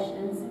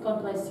 Congratulations.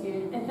 God bless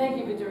you. And thank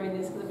you for doing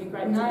this, because it'd be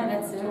great. No,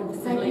 that's it.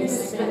 Thank you.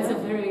 That's a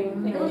very.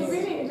 It was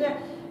really,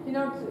 you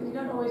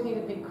don't always need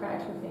a big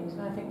crowd for things,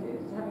 and I think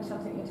that having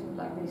something intimate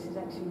like this is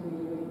actually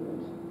really, really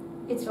good.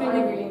 It's So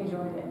I really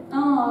enjoyed it.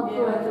 Oh, Yeah,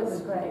 I good. thought it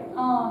was great.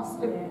 Oh,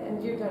 so Yeah,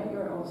 and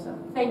you're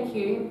awesome. thank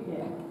you.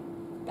 Yeah.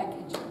 Back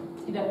at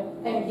you.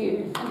 Thank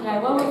you. Okay,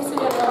 well, we've still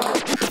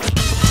got